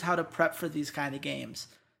knows how to prep for these kind of games.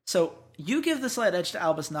 So you give the slight edge to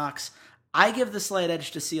Albus Nox. I give the slight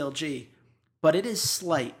edge to CLG. But it is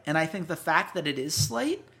slight. And I think the fact that it is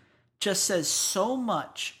slight just says so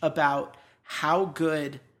much about how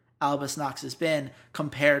good Albus Nox has been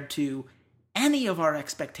compared to any of our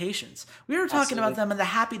expectations. We were talking about them in the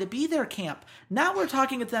happy to be there camp. Now we're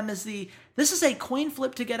talking at them as this is a coin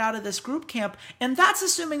flip to get out of this group camp, and that's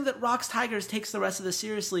assuming that Rox Tigers takes the rest of this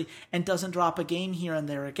seriously and doesn't drop a game here and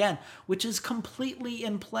there again, which is completely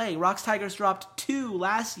in play. Rox Tigers dropped 2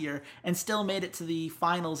 last year and still made it to the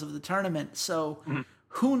finals of the tournament, so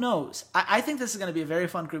who knows? I think this is going to be a very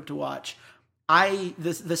fun group to watch. The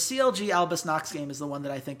CLG Albus Nox game is the one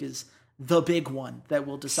that I think is the big one that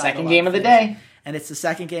will decide. Second game of the day. And it's the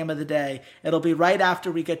second game of the day. It'll be right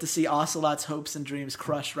after we get to see Ocelot's hopes and dreams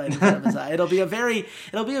crushed right in front of his eye. It'll be a very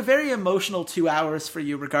emotional 2 hours for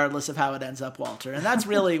you, regardless of how it ends up, Walter. And that's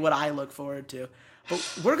really what I look forward to.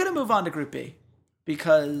 But we're going to move on to Group B,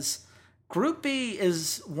 because Group B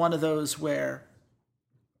is one of those where,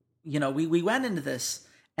 we went into this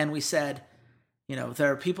and we said,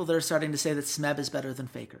 there are people that are starting to say that Smeb is better than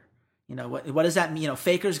Faker. What does that mean?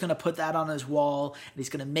 Faker's going to put that on his wall, and he's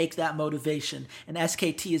going to make that motivation. And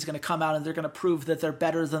SKT is going to come out, and they're going to prove that they're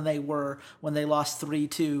better than they were when they lost 3-2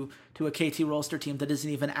 to a KT Rolster team that isn't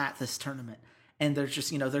even at this tournament. And they're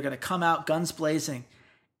just, they're going to come out guns blazing.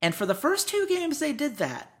 And for the first 2 games, they did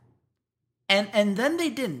that. And then they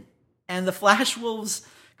didn't. And the Flash Wolves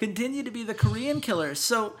continue to be the Korean killers.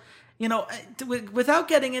 So, without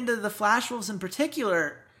getting into the Flash Wolves in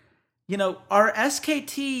particular, are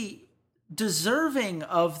SKT deserving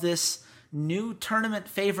of this new tournament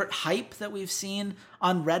favorite hype that we've seen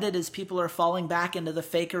on Reddit as people are falling back into the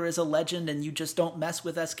Faker is a legend and you just don't mess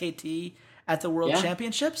with SKT at the World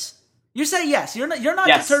Championships? You say yes. You're not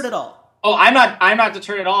deterred at all. Oh, I'm not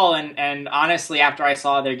deterred at all. And honestly, after I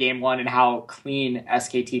saw their game 1 and how clean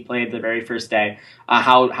SKT played the very first day,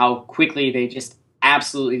 how quickly they just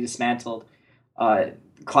absolutely dismantled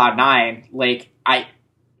Cloud9,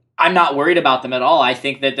 I'm not worried about them at all. I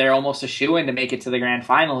think that they're almost a shoo-in to make it to the grand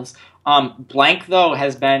finals. Blank, though,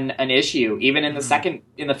 has been an issue. Even in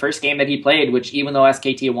the first game that he played, which even though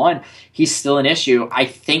SKT won, he's still an issue. I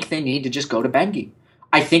think they need to just go to Bengi.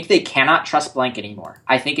 I think they cannot trust Blank anymore.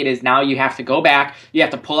 I think it is now you have to go back. You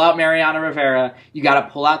have to pull out Mariano Rivera. You got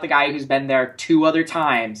to pull out the guy who's been there 2 other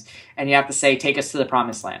times, and you have to say, take us to the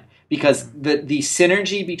promised land. Because the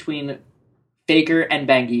synergy between Faker and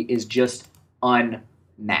Bengi is just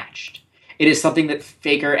unmatched. It is something that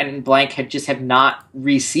Faker and Blank have not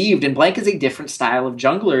received, and Blank is a different style of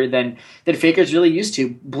jungler than Faker's really used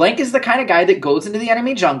to. Blank is the kind of guy that goes into the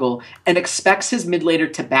enemy jungle and expects his mid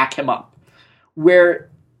laner to back him up. Where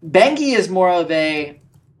Bengi is more of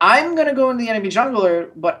I'm going to go into the enemy jungler,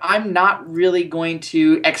 but I'm not really going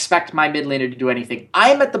to expect my mid laner to do anything.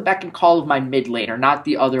 I'm at the beck and call of my mid laner, not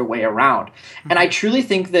the other way around. Mm-hmm. And I truly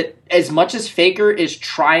think that as much as Faker is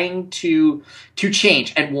trying to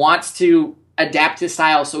change and wants to adapt his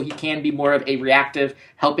style so he can be more of a reactive,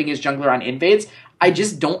 helping his jungler on invades, I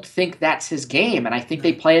just don't think that's his game. And I think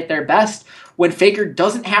they play at their best when Faker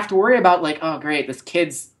doesn't have to worry about oh, great, this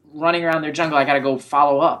kid's running around their jungle, I gotta go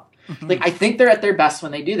follow up. Mm-hmm. I think they're at their best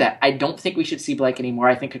when they do that. I don't think we should see Blank anymore.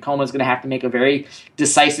 I think Kokoma's gonna have to make a very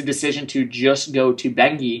decisive decision to just go to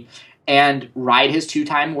Bengi and ride his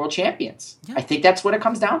 2-time world champions. Yeah. I think that's what it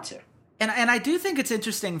comes down to. And I do think it's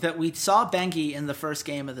interesting that we saw Bengi in the first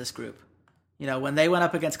game of this group. When they went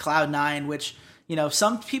up against Cloud9, which,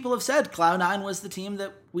 some people have said Cloud9 was the team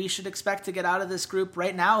that we should expect to get out of this group.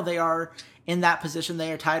 Right now, they are in that position.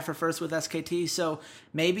 They are tied for first with SKT. So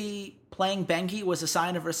maybe playing Bengi was a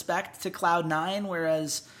sign of respect to Cloud9,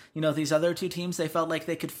 whereas, these other 2 teams, they felt like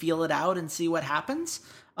they could feel it out and see what happens.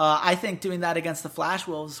 I think doing that against the Flash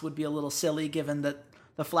Wolves would be a little silly, given that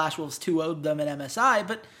the Flash Wolves 2-0'd them in MSI.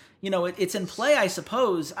 But, it's in play, I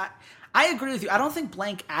suppose. I agree with you. I don't think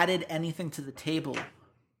Blank added anything to the table.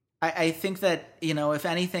 I think that, if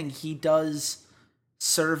anything, he does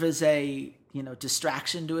serve as a,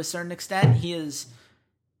 distraction to a certain extent. He is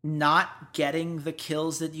not getting the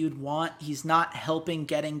kills that you'd want. He's not helping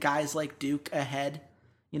getting guys like Duke ahead.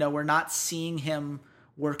 We're not seeing him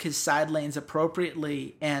work his side lanes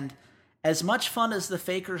appropriately. And as much fun as the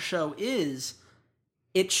Faker show is,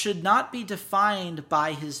 it should not be defined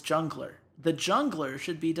by his jungler. The jungler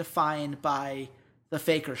should be defined by the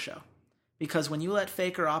Faker show. Because when you let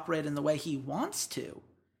Faker operate in the way he wants to,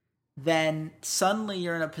 then suddenly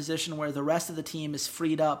you're in a position where the rest of the team is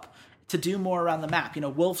freed up to do more around the map.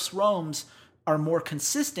 Wolf's roams are more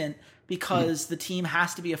consistent because the team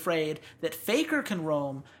has to be afraid that Faker can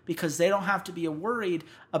roam because they don't have to be worried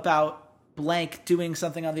about Blank doing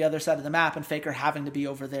something on the other side of the map and Faker having to be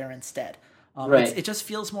over there instead. Right. It just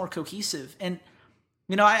feels more cohesive. And,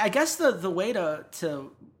 I guess the way to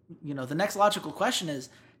the next logical question is,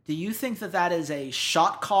 do you think that is a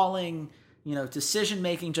shot calling, decision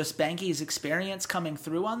making, just Bengi's experience coming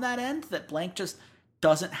through on that end that Blank just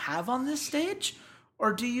doesn't have on this stage?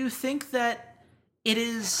 Or do you think that it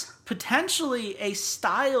is potentially a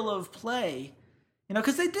style of play?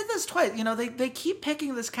 Because they did this twice. They keep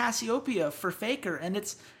picking this Cassiopeia for Faker, and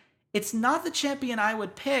it's not the champion I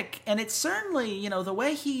would pick. And it's certainly, the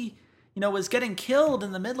way he, was getting killed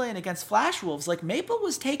in the mid lane against Flash Wolves. Maple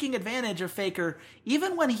was taking advantage of Faker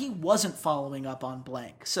even when he wasn't following up on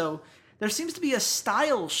Blank. So there seems to be a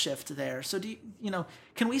style shift there. So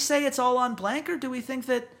can we say it's all on Blank, or do we think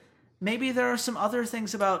that maybe there are some other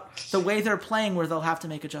things about the way they're playing where they'll have to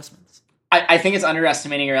make adjustments? I think it's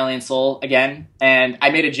underestimating Aurelion Sol again. And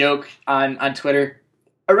I made a joke on Twitter.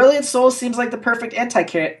 Aurelion Sol seems like the perfect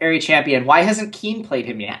anti-carry champion. Why hasn't Keen played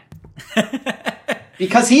him yet?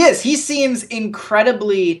 Because he is. He seems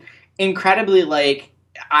incredibly like,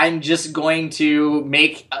 I'm just going to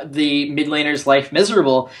make the mid laner's life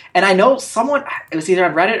miserable. And I know someone, it was either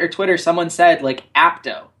on Reddit or Twitter, someone said,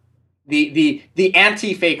 Apto, the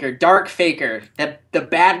anti-Faker, dark Faker, the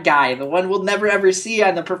bad guy, the one we'll never ever see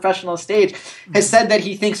on the professional stage, has said that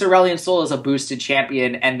he thinks Aurelion Sol is a boosted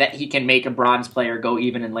champion and that he can make a bronze player go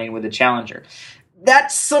even in lane with a challenger.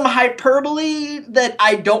 That's some hyperbole that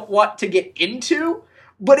I don't want to get into,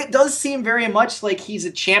 but it does seem very much like he's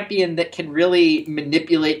a champion that can really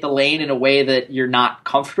manipulate the lane in a way that you're not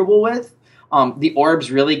comfortable with. The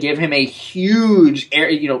orbs really give him a huge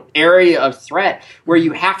area of threat where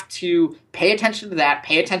you have to pay attention to that,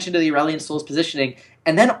 pay attention to the Aurelion Sol's positioning,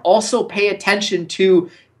 and then also pay attention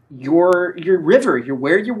to your river,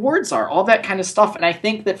 where your wards are, all that kind of stuff. And I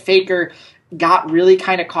think that Faker got really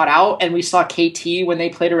kind of caught out, and we saw KT when they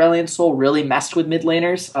played Aurelion Sol really messed with mid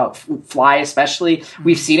laners, Fly especially.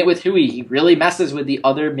 We've seen it with Hui. He really messes with the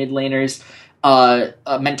other mid laners'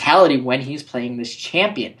 mentality when he's playing this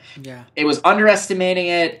champion. Yeah, it was underestimating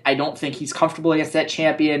it. I don't think he's comfortable against that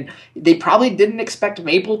champion. They probably didn't expect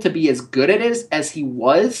Maple to be as good at it as he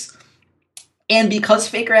was. And because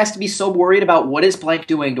Faker has to be so worried about what is blank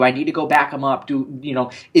doing, do I need to go back him up?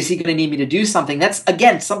 Is he going to need me to do something? That's,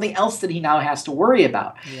 again, something else that he now has to worry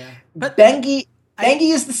about. Yeah. But Bengi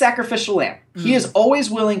is the sacrificial lamb. He is always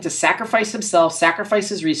willing to sacrifice himself, sacrifice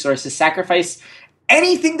his resources, sacrifice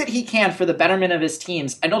anything that he can for the betterment of his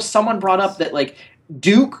teams. I know someone brought up that, like,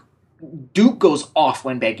 Duke goes off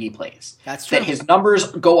when Bengi plays. That's true. That his numbers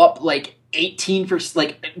go up, like,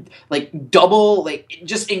 18%, like double, like,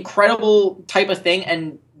 just incredible type of thing.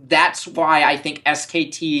 And that's why I think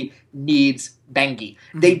SKT needs Bengi.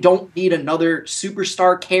 They don't need another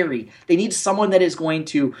superstar carry. They need someone that is going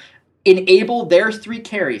to enable their 3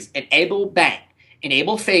 carries, enable Bang,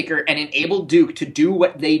 enable Faker, and enable Duke to do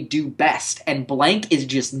what they do best. And Blank is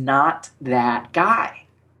just not that guy.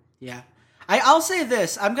 Yeah. I'll say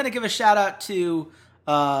this. I'm going to give a shout out to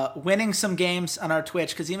winning some games on our Twitch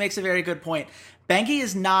because he makes a very good point. Bengi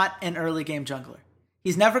is not an early game jungler.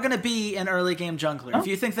 He's never going to be an early game jungler. If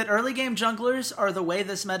you think that early game junglers are the way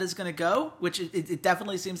this meta is going to go, which it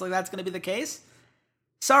definitely seems like that's going to be the case,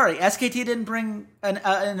 sorry, SKT didn't bring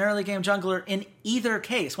an early game jungler in either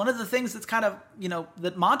case. One of the things that's kind of,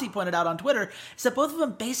 that Monty pointed out on Twitter is that both of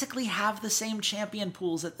them basically have the same champion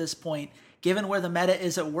pools at this point, given where the meta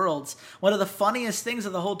is at Worlds. One of the funniest things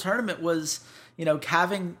of the whole tournament was,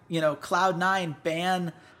 having, Cloud9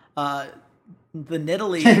 ban the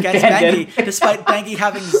Nidalee against Bengi, despite Bengi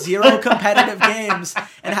having 0 competitive games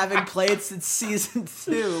and having played since season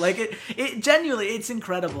 2. Like it genuinely, it's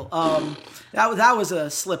incredible. That was a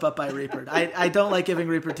slip up by Reaper. I don't like giving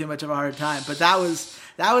Reaper too much of a hard time, but that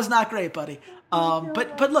was not great, buddy.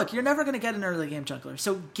 But look, you're never going to get an early game jungler.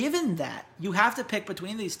 So given that, you have to pick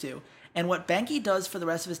between these two. And what Bengi does for the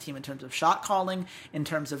rest of his team in terms of shot calling, in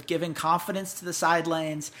terms of giving confidence to the side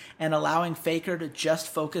lanes, and allowing Faker to just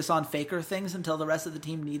focus on Faker things until the rest of the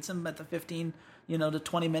team needs him at the 15, to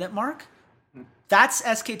 20 minute mark, that's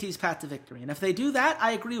SKT's path to victory. And if they do that,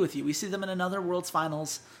 I agree with you. We see them in another Worlds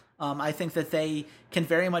Finals. I think that they can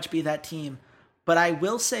very much be that team. But I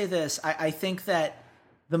will say this. I think that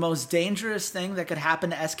the most dangerous thing that could happen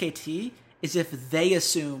to SKT is if they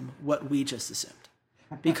assume what we just assumed.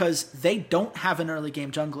 Because they don't have an early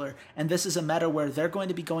game jungler, and this is a meta where they're going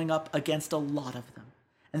to be going up against a lot of them.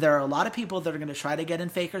 And there are a lot of people that are going to try to get in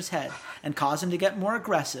Faker's head and cause him to get more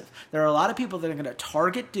aggressive. There are a lot of people that are going to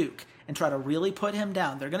target Duke and try to really put him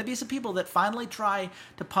down. There are going to be some people that finally try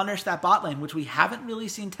to punish that bot lane, which we haven't really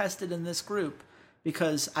seen tested in this group,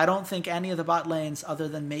 because I don't think any of the bot lanes, other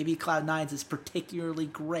than maybe Cloud9's, is particularly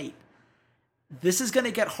great. This is going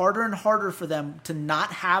to get harder and harder for them to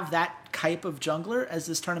not have that type of jungler as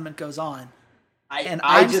this tournament goes on.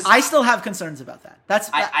 I still have concerns about that.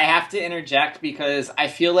 I have to interject because I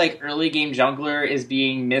feel like early game jungler is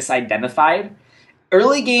being misidentified.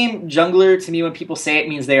 Early game jungler, to me, when people say it,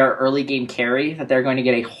 means they are early game carry, that they're going to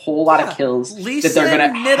get a whole lot of kills. Lee Sin, that they're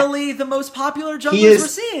going to Nidalee, the most popular junglers we're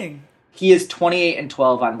seeing. He is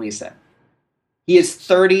 28-12 on Lee Sin. He is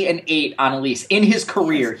 30-8 on Elise. In his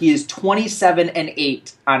career, he is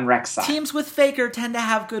 27-8 on Rek'Sai. Teams with Faker tend to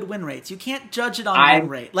have good win rates. You can't judge it on win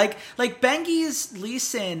rate. Like Bengi's Lee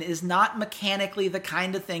Sin is not mechanically the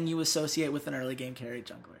kind of thing you associate with an early game carry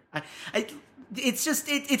jungler. It's just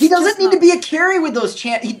he doesn't need to be a carry with those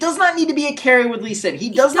He does not need to be a carry with Lee Sin. He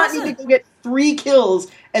does not need to go get 3 kills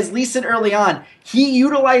as Lee Sin early on. He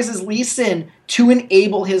utilizes Lee Sin to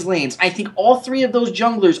enable his lanes. I think all 3 of those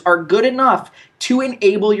junglers are good enough to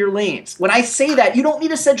enable your lanes. When I say that, you don't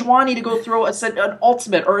need a Sejuani to go throw an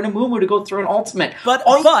ultimate or an Amumu to go throw an ultimate.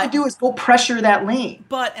 All you have to do is go pressure that lane.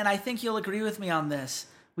 And I think you'll agree with me on this,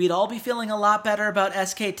 we'd all be feeling a lot better about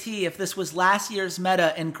SKT if this was last year's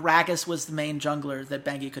meta and Gragas was the main jungler that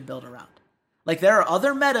Bengi could build around. Like, there are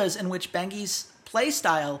other metas in which Bengi's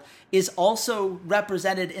playstyle is also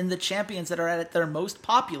represented in the champions that are at their most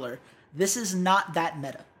popular. This is not that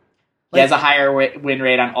meta. He has a higher win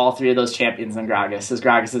rate on all 3 of those champions than Gragas. His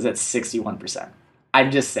Gragas is at 61%.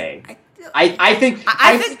 I'm just saying. I think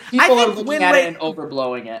people are looking at it and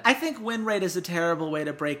overblowing it. I think win rate is a terrible way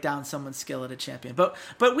to break down someone's skill at a champion. But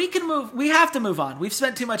we can move. We have to move on. We've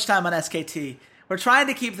spent too much time on SKT. We're trying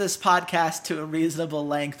to keep this podcast to a reasonable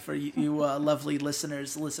length for you lovely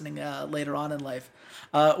listeners listening later on in life.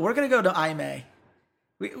 We're going to go to IMA.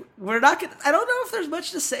 We're not going. I don't know if there's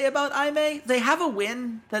much to say about IMA. They have a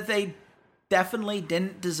win that they definitely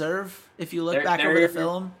didn't deserve. If you look back over the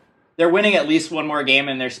film, they're winning at least one more game,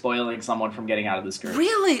 and they're spoiling someone from getting out of this group.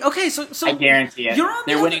 Really? Okay, so I guarantee it.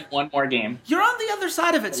 They're winning one more game. You're on the other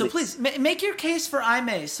side of it, so please make your case for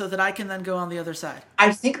IMA so that I can then go on the other side.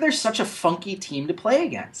 I think they're such a funky team to play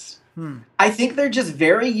against. I think they're just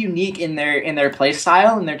very unique in their play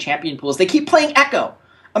style and their champion pools. They keep playing Echo.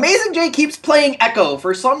 Amazing J keeps playing Echo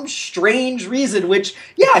for some strange reason, which,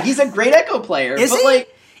 yeah, he's a great Echo player. Is he?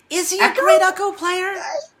 Is he a great Echo player?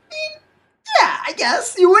 I mean, yeah, I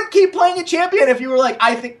guess. You wouldn't keep playing a champion if you were like,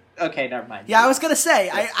 I think... Okay, never mind. Yeah, I was going to say,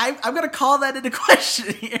 I'm going to call that into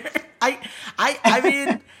question here. I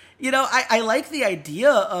mean... I like the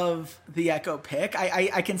idea of the Echo pick.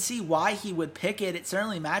 I can see why he would pick it. It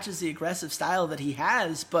certainly matches the aggressive style that he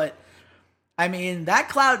has, but I mean, that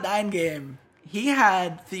Cloud9 game, he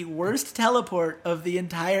had the worst teleport of the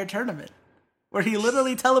entire tournament, where he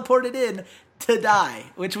literally teleported in to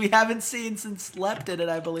die, which we haven't seen since Lep did it,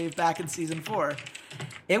 I believe, back in Season 4.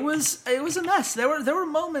 It was a mess. There were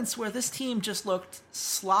moments where this team just looked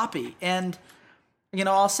sloppy, and,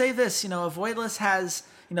 I'll say this, Avoidless has...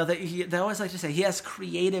 they always like to say he has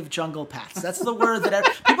creative jungle paths. That's the word that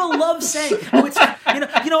people love saying. Oh, it's, and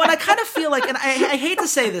I kind of feel like, and I hate to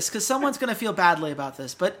say this because someone's going to feel badly about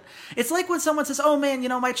this, but it's like when someone says, "Oh man,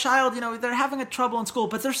 my child, they're having a trouble in school,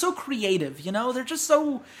 but they're so creative. They're just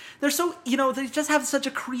so, they just have such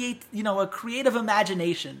a creative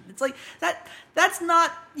imagination." It's like that. That's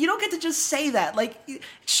not. You don't get to just say that. Like,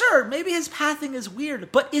 sure, maybe his pathing is weird,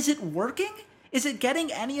 but is it working? Is it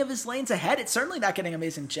getting any of his lanes ahead? It's certainly not getting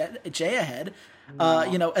Amazing J ahead.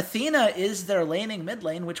 No. Athena is their laning mid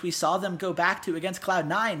lane, which we saw them go back to against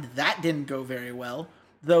Cloud9. That didn't go very well,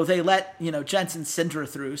 though they let, Jensen Syndra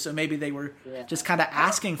through, so maybe they were just kind of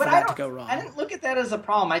asking for that to go wrong. I didn't look at that as a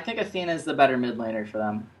problem. I think Athena is the better mid laner for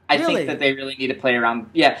them. I Really? think that they really need to play around...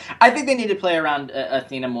 Yeah, I think they need to play around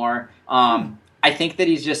Athena more. I think that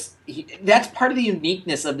that's part of the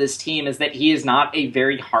uniqueness of this team is that he is not a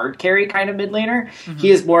very hard carry kind of mid laner. Mm-hmm. He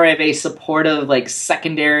is more of a supportive,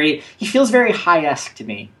 secondary. He feels very high-esque to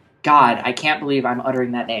me. God, I can't believe I'm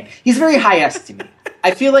uttering that name. He's very high-esque to me.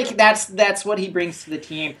 I feel like that's what he brings to the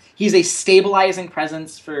team. He's a stabilizing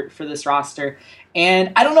presence for this roster.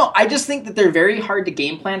 And I don't know, I just think that they're very hard to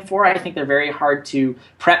game plan for. I think they're very hard to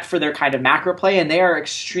prep for their kind of macro play, and they are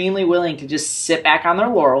extremely willing to just sit back on their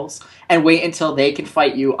laurels and wait until they can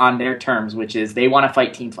fight you on their terms, which is they want to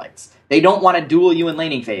fight team fights. They don't want to duel you in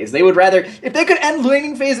laning phase. They would rather, if they could end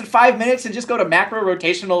laning phase at 5 minutes and just go to macro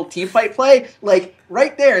rotational team fight play,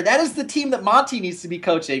 right there, that is the team that Monty needs to be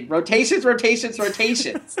coaching. Rotations, rotations,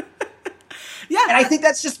 rotations. Yeah, and I think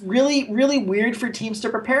that's just really, really weird for teams to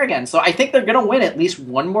prepare again. So I think they're going to win at least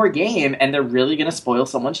one more game, and they're really going to spoil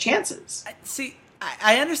someone's chances. See,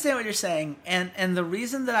 I understand what you're saying, and the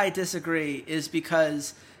reason that I disagree is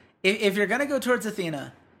because if you're going to go towards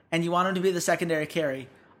Athena and you want him to be the secondary carry,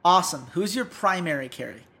 awesome. Who's your primary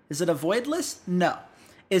carry? Is it a Voidless? No.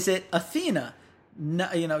 Is it Athena? No.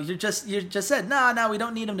 You just said no. We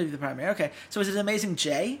don't need him to be the primary. Okay. So is it Amazing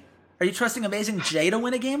J? Are you trusting Amazing J to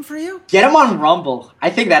win a game for you? Get him on Rumble. I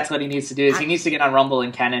think that's what he needs to do. He needs to get on Rumble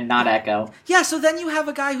and Kennen, not Echo. Yeah, so then you have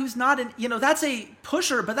a guy who's not that's a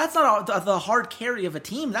pusher, but that's not the hard carry of a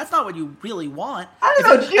team. That's not what you really want. I don't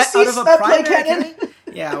know. Did you see Seth play Kennen?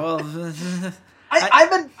 Yeah, well, I've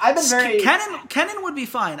been very Kennen would be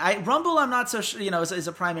fine. Rumble, I'm not so sure. Is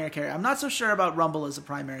a primary carry. I'm not so sure about Rumble as a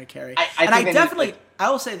primary carry. I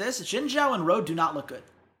will say this: Xin Zhao and Road do not look good.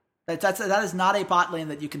 That is not a bot lane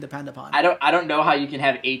that you can depend upon. I don't know how you can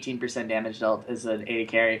have 18% damage dealt as an AD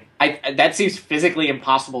carry. That seems physically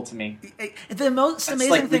impossible to me. The most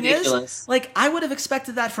amazing thing ridiculous. Is, I would have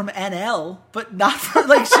expected that from NL, but not from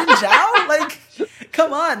Xin Zhao.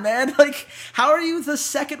 Come on, man. How are you the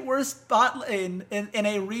second worst bot lane in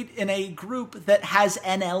a group that has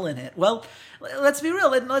NL in it? Well, let's be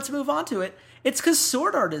real and let's move on to it. It's because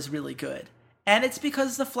Sword Art is really good. And it's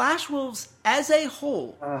because the Flash Wolves, as a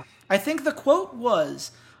whole, I think the quote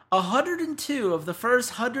was 102 of the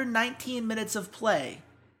first 119 minutes of play,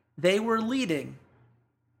 they were leading,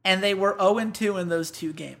 and they were 0-2 in those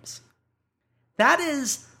two games. That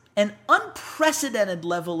is an unprecedented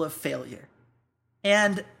level of failure.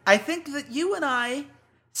 And I think that you and I,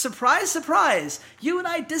 surprise, surprise, you and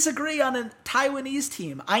I disagree on a Taiwanese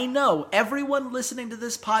team. I know everyone listening to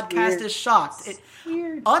this podcast is shocked.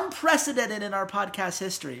 Unprecedented in our podcast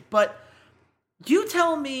history. But you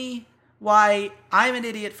tell me why I'm an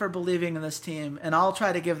idiot for believing in this team, and I'll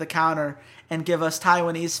try to give the counter and give us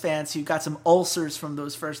Taiwanese fans who got some ulcers from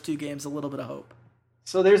those first two games a little bit of hope.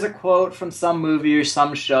 So there's a quote from some movie or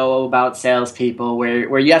some show about salespeople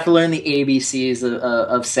where you have to learn the ABCs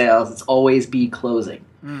of sales. It's always be closing.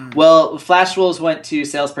 Well, Flash Wolves went to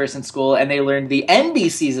salesperson school and they learned the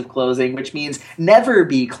NBCs of closing, which means never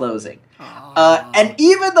be closing. And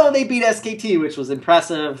even though they beat SKT, which was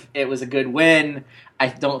impressive, it was a good win. I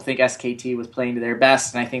don't think SKT was playing to their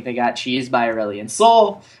best, and I think they got cheesed by Aurelion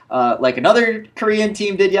Sol, like another Korean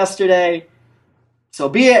team did yesterday. So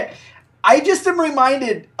be it. I just am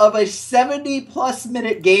reminded of a 70-plus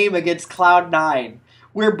minute game against Cloud9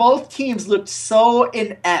 where both teams looked so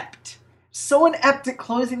inept at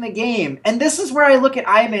closing the game. And this is where I look at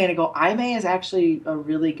IMA and I go, IMA is actually a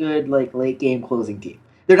really good like late game closing team.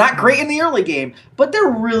 They're not great in the early game, but they're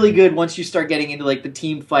really good once you start getting into like the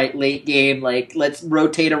team fight late game. Like, let's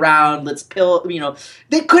rotate around, let's pill.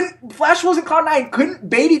 They couldn't. Flash Wolves and Cloud9 couldn't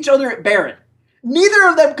bait each other at Baron. Neither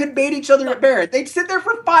of them could bait each other at Baron. They'd sit there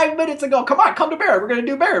for 5 minutes and go, come on, come to Baron. We're going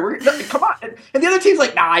to do Baron. Come on. And the other team's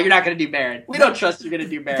like, nah, you're not going to do Baron. We don't trust you're going to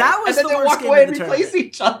do Baron. That was and then the they worst walk away and game of the replace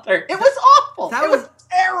tournament. each other. It was awful. It was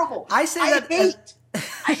terrible. I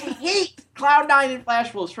hate Cloud9 and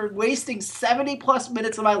Flash Wolves for wasting 70-plus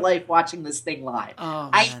minutes of my life watching this thing live. Oh,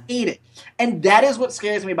 I hate it. And that is what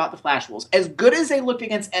scares me about the Flash Wolves. As good as they looked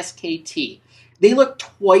against SKT, they look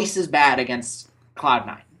twice as bad against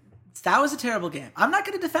Cloud9. That was a terrible game. I'm not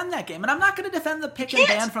going to defend that game, and I'm not going to defend the pick and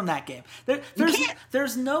ban from that game.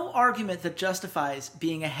 There's no argument that justifies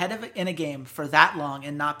being ahead of it in a game for that long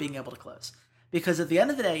and not being able to close. Because at the end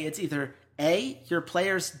of the day, it's either A, your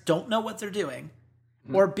players don't know what they're doing,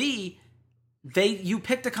 or B, you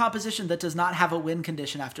picked a composition that does not have a win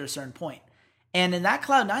condition after a certain point. And in that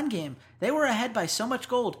Cloud9 game, they were ahead by so much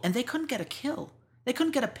gold, and they couldn't get a kill. They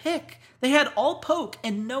couldn't get a pick. They had all poke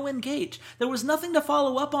and no engage. There was nothing to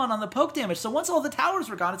follow up on the poke damage. So once all the towers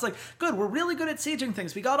were gone, it's like, good, we're really good at sieging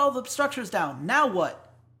things. We got all the structures down. Now what?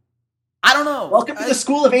 I don't know. Welcome to the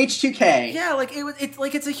school of H2K. Yeah,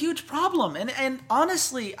 it's a huge problem. And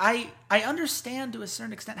honestly, I understand to a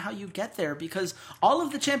certain extent how you get there, because all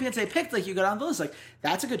of the champions they picked, like, you go down the list, like,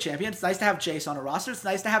 that's a good champion. It's nice to have Jace on a roster. It's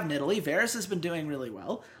nice to have Nidalee. Varus has been doing really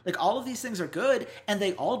well. Like, all of these things are good, and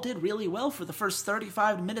they all did really well for the first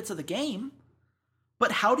 35 minutes of the game.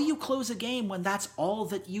 But how do you close a game when that's all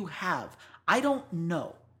that you have? I don't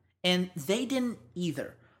know. And they didn't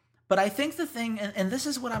either. But I think the thing, and this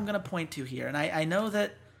is what I'm going to point to here, and I know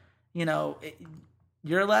that,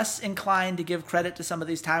 you're less inclined to give credit to some of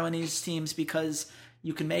these Taiwanese teams because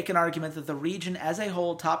you can make an argument that the region as a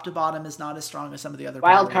whole, top to bottom, is not as strong as some of the other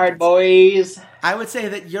wildcard boys. I would say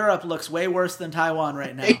that Europe looks way worse than Taiwan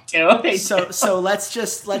right now. They do. So let's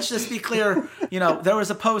just be clear. There was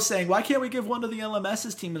a post saying, why can't we give one of the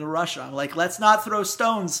LMS's team to Russia? I'm like, let's not throw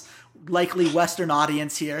stones. Likely Western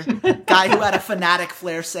audience here. Guy who had a Fnatic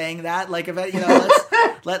flare saying that. Like,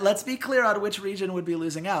 let's be clear on which region would be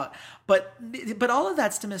losing out. But all of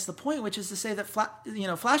that's to miss the point, which is to say that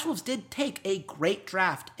Flash Wolves did take a great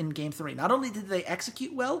draft in Game 3. Not only did they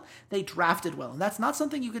execute well, they drafted well. And that's not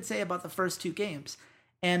something you could say about the first two games.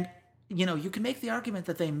 And, you can make the argument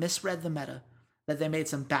that they misread the meta, that they made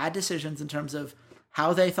some bad decisions in terms of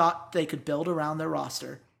how they thought they could build around their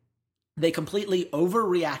roster. They completely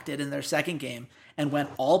overreacted in their second game and went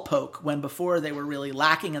all poke when before they were really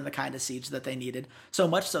lacking in the kind of siege that they needed. So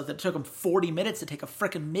much so that it took them 40 minutes to take a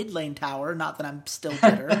frickin' mid lane tower. Not that I'm still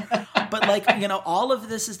bitter. But all of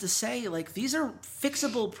this is to say, these are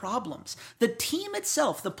fixable problems. The team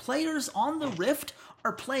itself, the players on the Rift,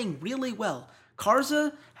 are playing really well.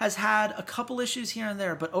 Karza has had a couple issues here and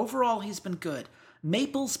there, but overall he's been good.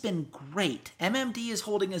 Maple's been great. MMD is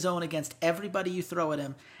holding his own against everybody you throw at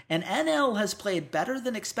him. And NL has played better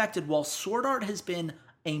than expected, while Sword Art has been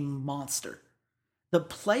a monster. The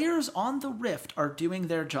players on the Rift are doing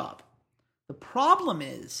their job. The problem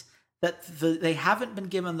is that they haven't been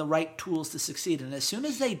given the right tools to succeed. And as soon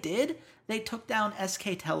as they did, they took down SK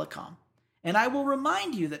Telecom. And I will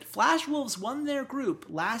remind you that Flash Wolves won their group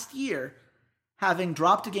last year, having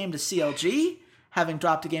dropped a game to CLG, having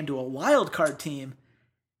dropped a game to a wildcard team,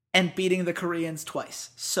 and beating the Koreans twice.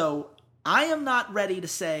 So I am not ready to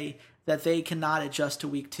say that they cannot adjust to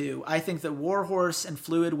week 2. I think that Warhorse and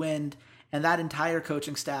Fluid Wind and that entire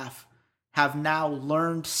coaching staff have now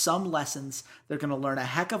learned some lessons. They're going to learn a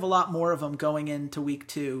heck of a lot more of them going into week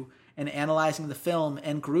 2 and analyzing the film.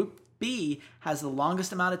 And Group B has the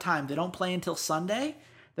longest amount of time. They don't play until Sunday.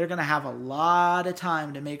 They're going to have a lot of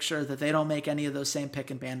time to make sure that they don't make any of those same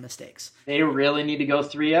pick and ban mistakes. They really need to go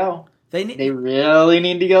 3-0. They really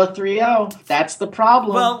need to go 3-0. That's the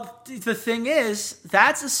problem. Well, the thing is,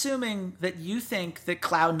 that's assuming that you think that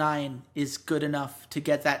Cloud9 is good enough to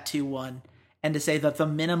get that 2-1 and to say that the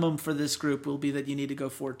minimum for this group will be that you need to go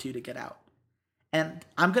 4-2 to get out. And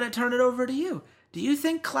I'm going to turn it over to you. Do you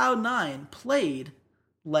think Cloud9 played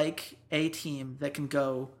like a team that can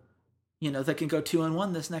go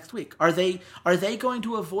 2-1 this next week? Are they going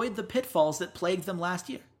to avoid the pitfalls that plagued them last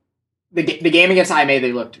year? the game against IMA,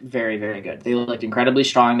 they looked very, very good. They looked incredibly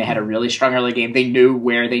strong. They had a really strong early game. They knew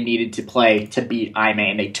where they needed to play to beat IMA,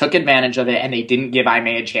 and they took advantage of it, and they didn't give IMA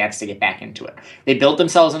a chance to get back into it. They built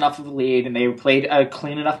themselves enough of a lead, and they played a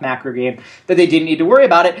clean enough macro game that they didn't need to worry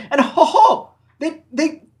about it. And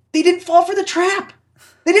they didn't fall for the trap.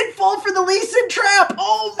 They didn't fall for the Lee Sin trap.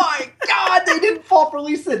 Oh my God, they didn't fall for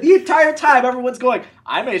Lee Sin. The entire time, everyone's going,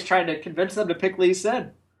 IMA's trying to convince them to pick Lee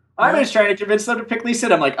Sin. I'm just trying to convince them to pick Lee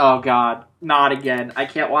Sin. I'm like, oh God, not again. I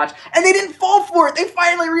can't watch. And they didn't fall for it. They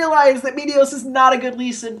finally realized that Meteos is not a good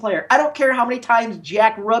Lee Sin player. I don't care how many times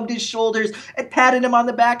Jack rubbed his shoulders and patted him on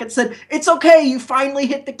the back and said, it's okay, you finally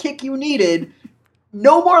hit the kick you needed.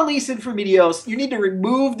 No more Lee Sin for Meteos. You need to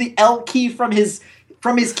remove the L key from his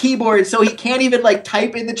keyboard so he can't even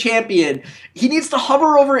type in the champion. He needs to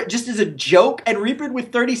hover over it just as a joke, and Reaper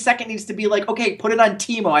with 30-second needs to be like, okay, put it on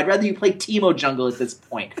Teemo. I'd rather you play Teemo jungle at this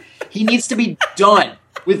point. He needs to be done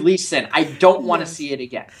with Lee Sin. I don't want to see it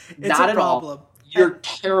again. Not at all. You're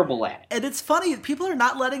terrible at it. And it's funny, people are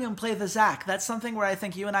not letting him play the Zac. That's something where I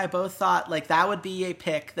think you and I both thought that would be a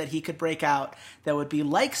pick that he could break out that would be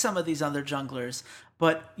like some of these other junglers,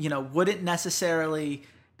 but wouldn't necessarily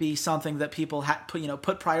be something that people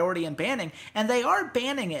put priority in banning, and they are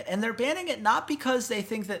banning it, and they're banning it not because they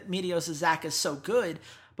think that Meteos' Zac is so good,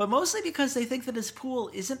 but mostly because they think that his pool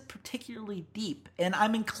isn't particularly deep, and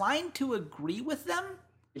I'm inclined to agree with them.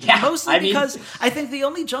 Yeah, mostly because I think the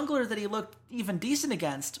only jungler that he looked even decent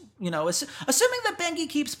against, assuming that Bengi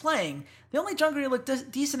keeps playing, the only jungler he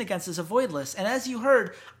looked decent against is a Voidless, and as you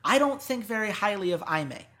heard, I don't think very highly of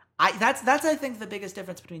Aimee. That's I think the biggest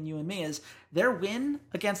difference between you and me is their win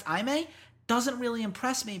against Aimee doesn't really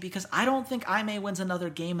impress me because I don't think Aimee wins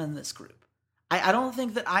another game in this group. I don't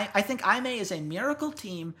think that I think Aimee is a miracle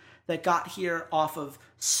team that got here off of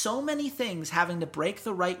so many things having to break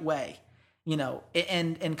the right way,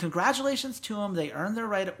 and congratulations to them. They earned their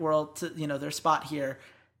right at World to their spot here.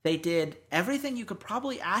 They did everything you could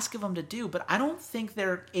probably ask of them to do, but I don't think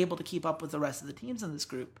they're able to keep up with the rest of the teams in this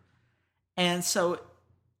group. And so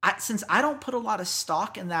since I don't put a lot of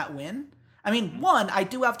stock in that win, I mean, one, I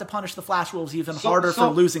do have to punish the Flash Wolves even harder for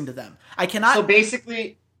losing to them. I cannot. So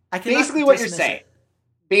basically what you're saying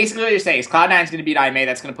is Cloud9 is going to beat Aimee.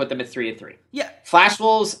 That's going to put them at 3-3. Yeah. Flash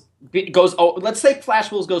Wolves goes. Oh, let's say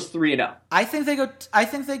Flash Wolves goes 3-0. I think they go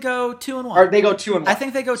 2-1. Or they go 2-1. I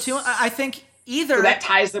think they go 2. I think either. So that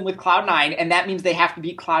ties them with Cloud9, and that means they have to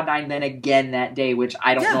beat Cloud9 then again that day, which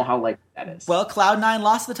I don't know how likely that is. Well, Cloud9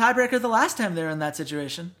 lost the tiebreaker the last time they were in that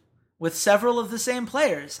situation with several of the same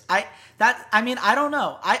players. I don't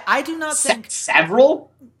know. I do not think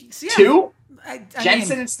several. Yeah, 2.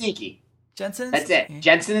 Jensen and Sneaky. That's Sneaky. it.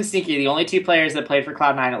 Jensen and Sneaky, the only 2 players that played for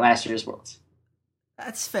Cloud9 at last year's Worlds.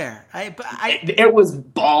 That's fair. It was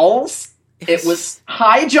balls. It was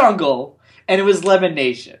high jungle, and it was Lemon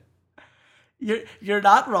Nation. You're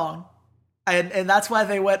not wrong. And that's why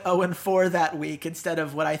they went 0-4 that week instead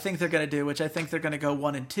of what I think they're going to do, which I think they're going to go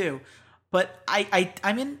 1-2. But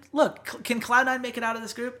I mean, look, can Cloud9 make it out of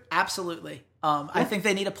this group? Absolutely. I think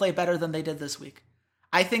they need to play better than they did this week.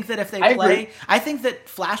 I think that if they play, I think that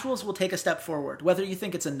Flash Wolves will take a step forward. Whether you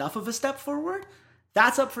think it's enough of a step forward,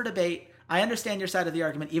 that's up for debate. I understand your side of the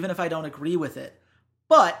argument, even if I don't agree with it.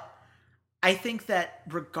 But I think that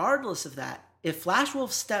regardless of that, if Flash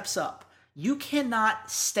Wolves steps up, you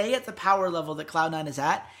cannot stay at the power level that Cloud9 is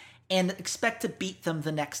at and expect to beat them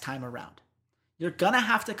the next time around. You're going to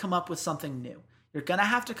have to come up with something new. You're going to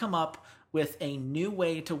have to come up with a new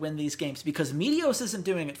way to win these games because Meteos isn't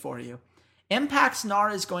doing it for you. Impact's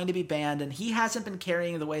Gnar is going to be banned, and he hasn't been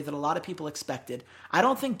carrying the way that a lot of people expected. I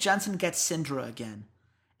don't think Jensen gets Syndra again.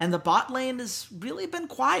 And the bot lane has really been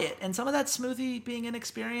quiet, and some of that Smoothie being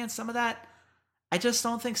inexperienced, some of that, I just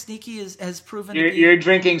don't think Sneaky has proven to be... You're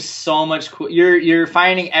drinking so much You're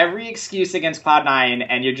finding every excuse against Cloud9,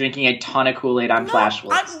 and you're drinking a ton of Kool-Aid on Flash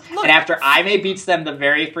Wolves. And after Aimee beats them the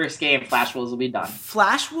very first game, Flash Wolves will be done.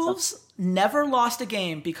 Flash Wolves never lost a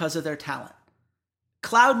game because of their talent.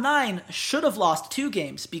 Cloud9 should have lost 2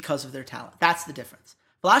 games because of their talent. That's the difference.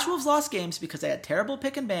 Flash Wolves lost games because they had terrible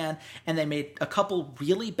pick and ban, and they made a couple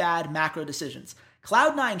really bad macro decisions.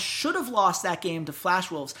 Cloud9 should have lost that game to Flash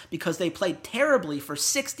Wolves because they played terribly for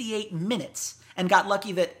 68 minutes and got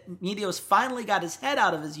lucky that Meteos finally got his head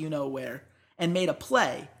out of his you-know-where and made a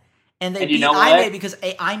play. And they beat Aimee because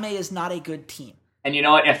Aimee is not a good team. And you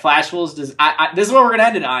know what? If Flash Wolves this is what we're going to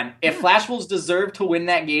end it on. If Flash Wolves deserved to win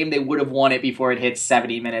that game, they would have won it before it hit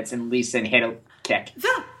 70 minutes and Lee Sin hit a kick.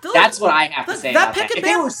 That's what I have to say about that. If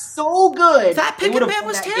they were so good, that pick and ban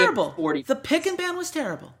was terrible. The pick and ban was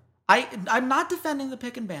terrible. I'm not defending the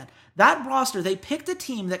pick and ban. That roster, they picked a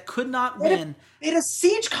team that could not win. They had a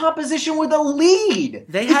siege composition with a lead.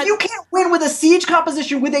 If you can't win with a siege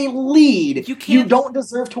composition with a lead, you don't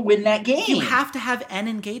deserve to win that game. You have to have an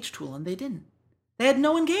engage tool, and they didn't. They had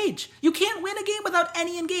no engage. You can't win a game without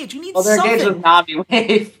any engage. You need something. Well, their engage was Navi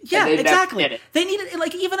Wave. Yeah, exactly. They needed,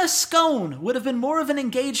 like, even a scone would have been more of an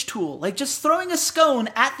engage tool. Like, just throwing a scone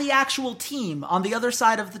at the actual team on the other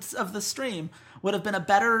side of the stream would have been a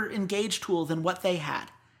better engage tool than what they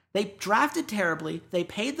had. They drafted terribly. They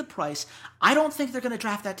paid the price. I don't think they're going to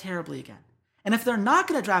draft that terribly again. And if they're not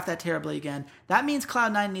going to draft that terribly again, that means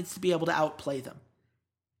Cloud9 needs to be able to outplay them.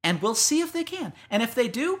 And we'll see if they can. And if they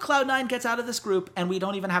do, Cloud9 gets out of this group and we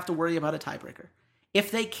don't even have to worry about a tiebreaker. If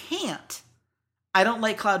they can't, I don't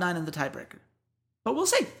like Cloud9 in the tiebreaker. But we'll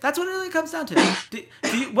see. That's what it really comes down to.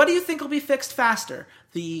 What do you think will be fixed faster?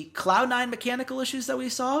 The Cloud9 mechanical issues that we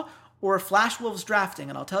saw, or Flash Wolves drafting?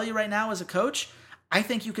 And I'll tell you right now, as a coach, I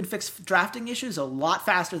think you can fix drafting issues a lot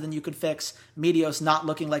faster than you could fix Meteos not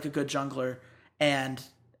looking like a good jungler and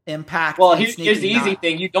Impact. Well, here's the easy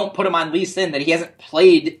thing. You don't put him on Lee Sin that he hasn't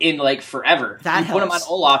played in, like, forever. You put him on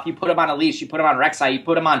Olaf, you put him on Elise, you put him on Rek'Sai, you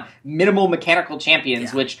put him on minimal mechanical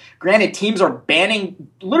champions, which, granted, teams are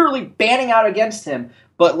literally banning out against him.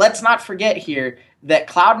 But let's not forget here that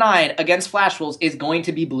Cloud9 against Flash Wolves is going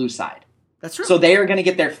to be blue side. That's true. So they are going to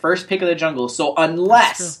get their first pick of the jungle. So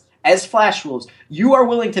unless, as Flash Wolves, you are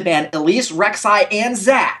willing to ban Elise, Rek'Sai, and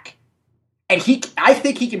Zac, and I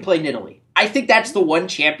think he can play Nidalee. I think that's the one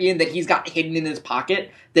champion that he's got hidden in his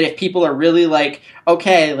pocket that if people are really like,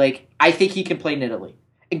 okay, like, I think he can play Nidalee.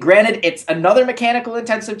 And granted, it's another mechanical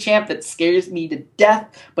intensive champ that scares me to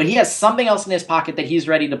death, but he has something else in his pocket that he's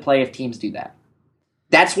ready to play if teams do that.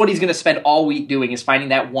 That's what he's going to spend all week doing, is finding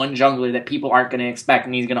that one jungler that people aren't going to expect,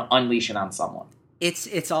 and he's going to unleash it on someone.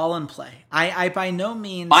 It's all in play. I by no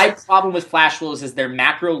means... My problem with Flash Wolves is their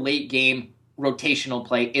macro late game rotational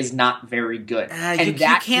play is not very good. You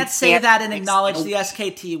can't say that and acknowledge the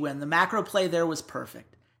SKT win. The macro play there was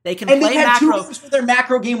perfect. They can play macro. And they had 2 games where their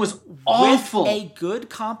macro game was awful. With a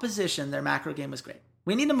good composition, their macro game was great.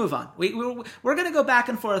 We need to move on. We're going to go back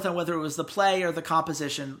and forth on whether it was the play or the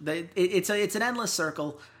composition. It's an endless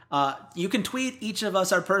circle. You can tweet each of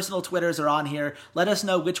us. Our personal Twitters are on here. Let us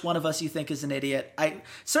know which one of us you think is an idiot. I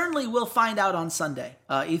certainly will find out on Sunday.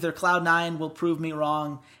 Either Cloud9 will prove me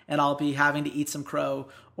wrong and I'll be having to eat some crow,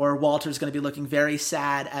 or Walter's going to be looking very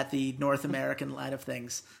sad at the North American line of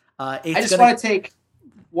things. I just want to take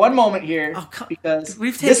one moment here because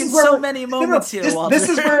we've taken so many moments here, Walter. This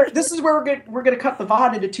is where we're going to cut the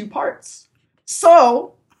VOD into 2 parts.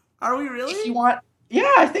 So, are we really? If you want.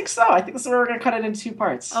 Yeah, I think so. I think this is where we're going to cut it into 2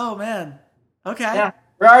 parts. Oh, man. Okay. Yeah,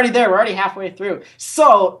 we're already there. We're already halfway through.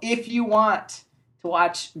 So if you want to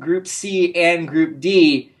watch Group C and Group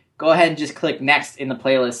D, go ahead and just click next in the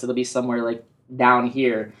playlist. It'll be somewhere like down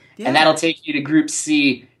here. Yeah. And that'll take you to Group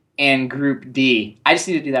C and Group D. I just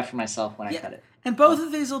need to do that for myself when I cut it. And both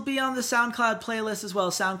of these will be on the SoundCloud playlist as well,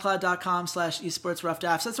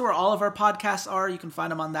 soundcloud.com/esportsroughdrafts. That's where all of our podcasts are. You can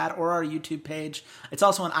find them on that or our YouTube page. It's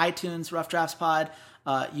also on iTunes, Rough Drafts Pod.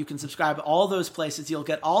 You can subscribe to all those places. You'll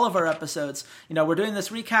get all of our episodes. We're doing this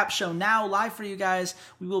recap show now live for you guys.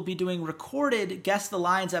 We will be doing recorded Guess the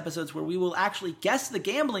Lines episodes where we will actually guess the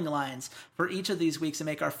gambling lines for each of these weeks and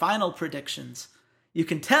make our final predictions. You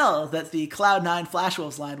can tell that the Cloud9 Flash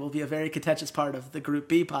Wolves line will be a very contentious part of the Group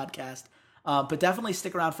B podcast. But definitely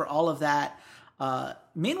stick around for all of that.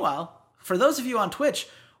 Meanwhile, for those of you on Twitch,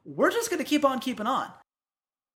 we're just going to keep on keeping on.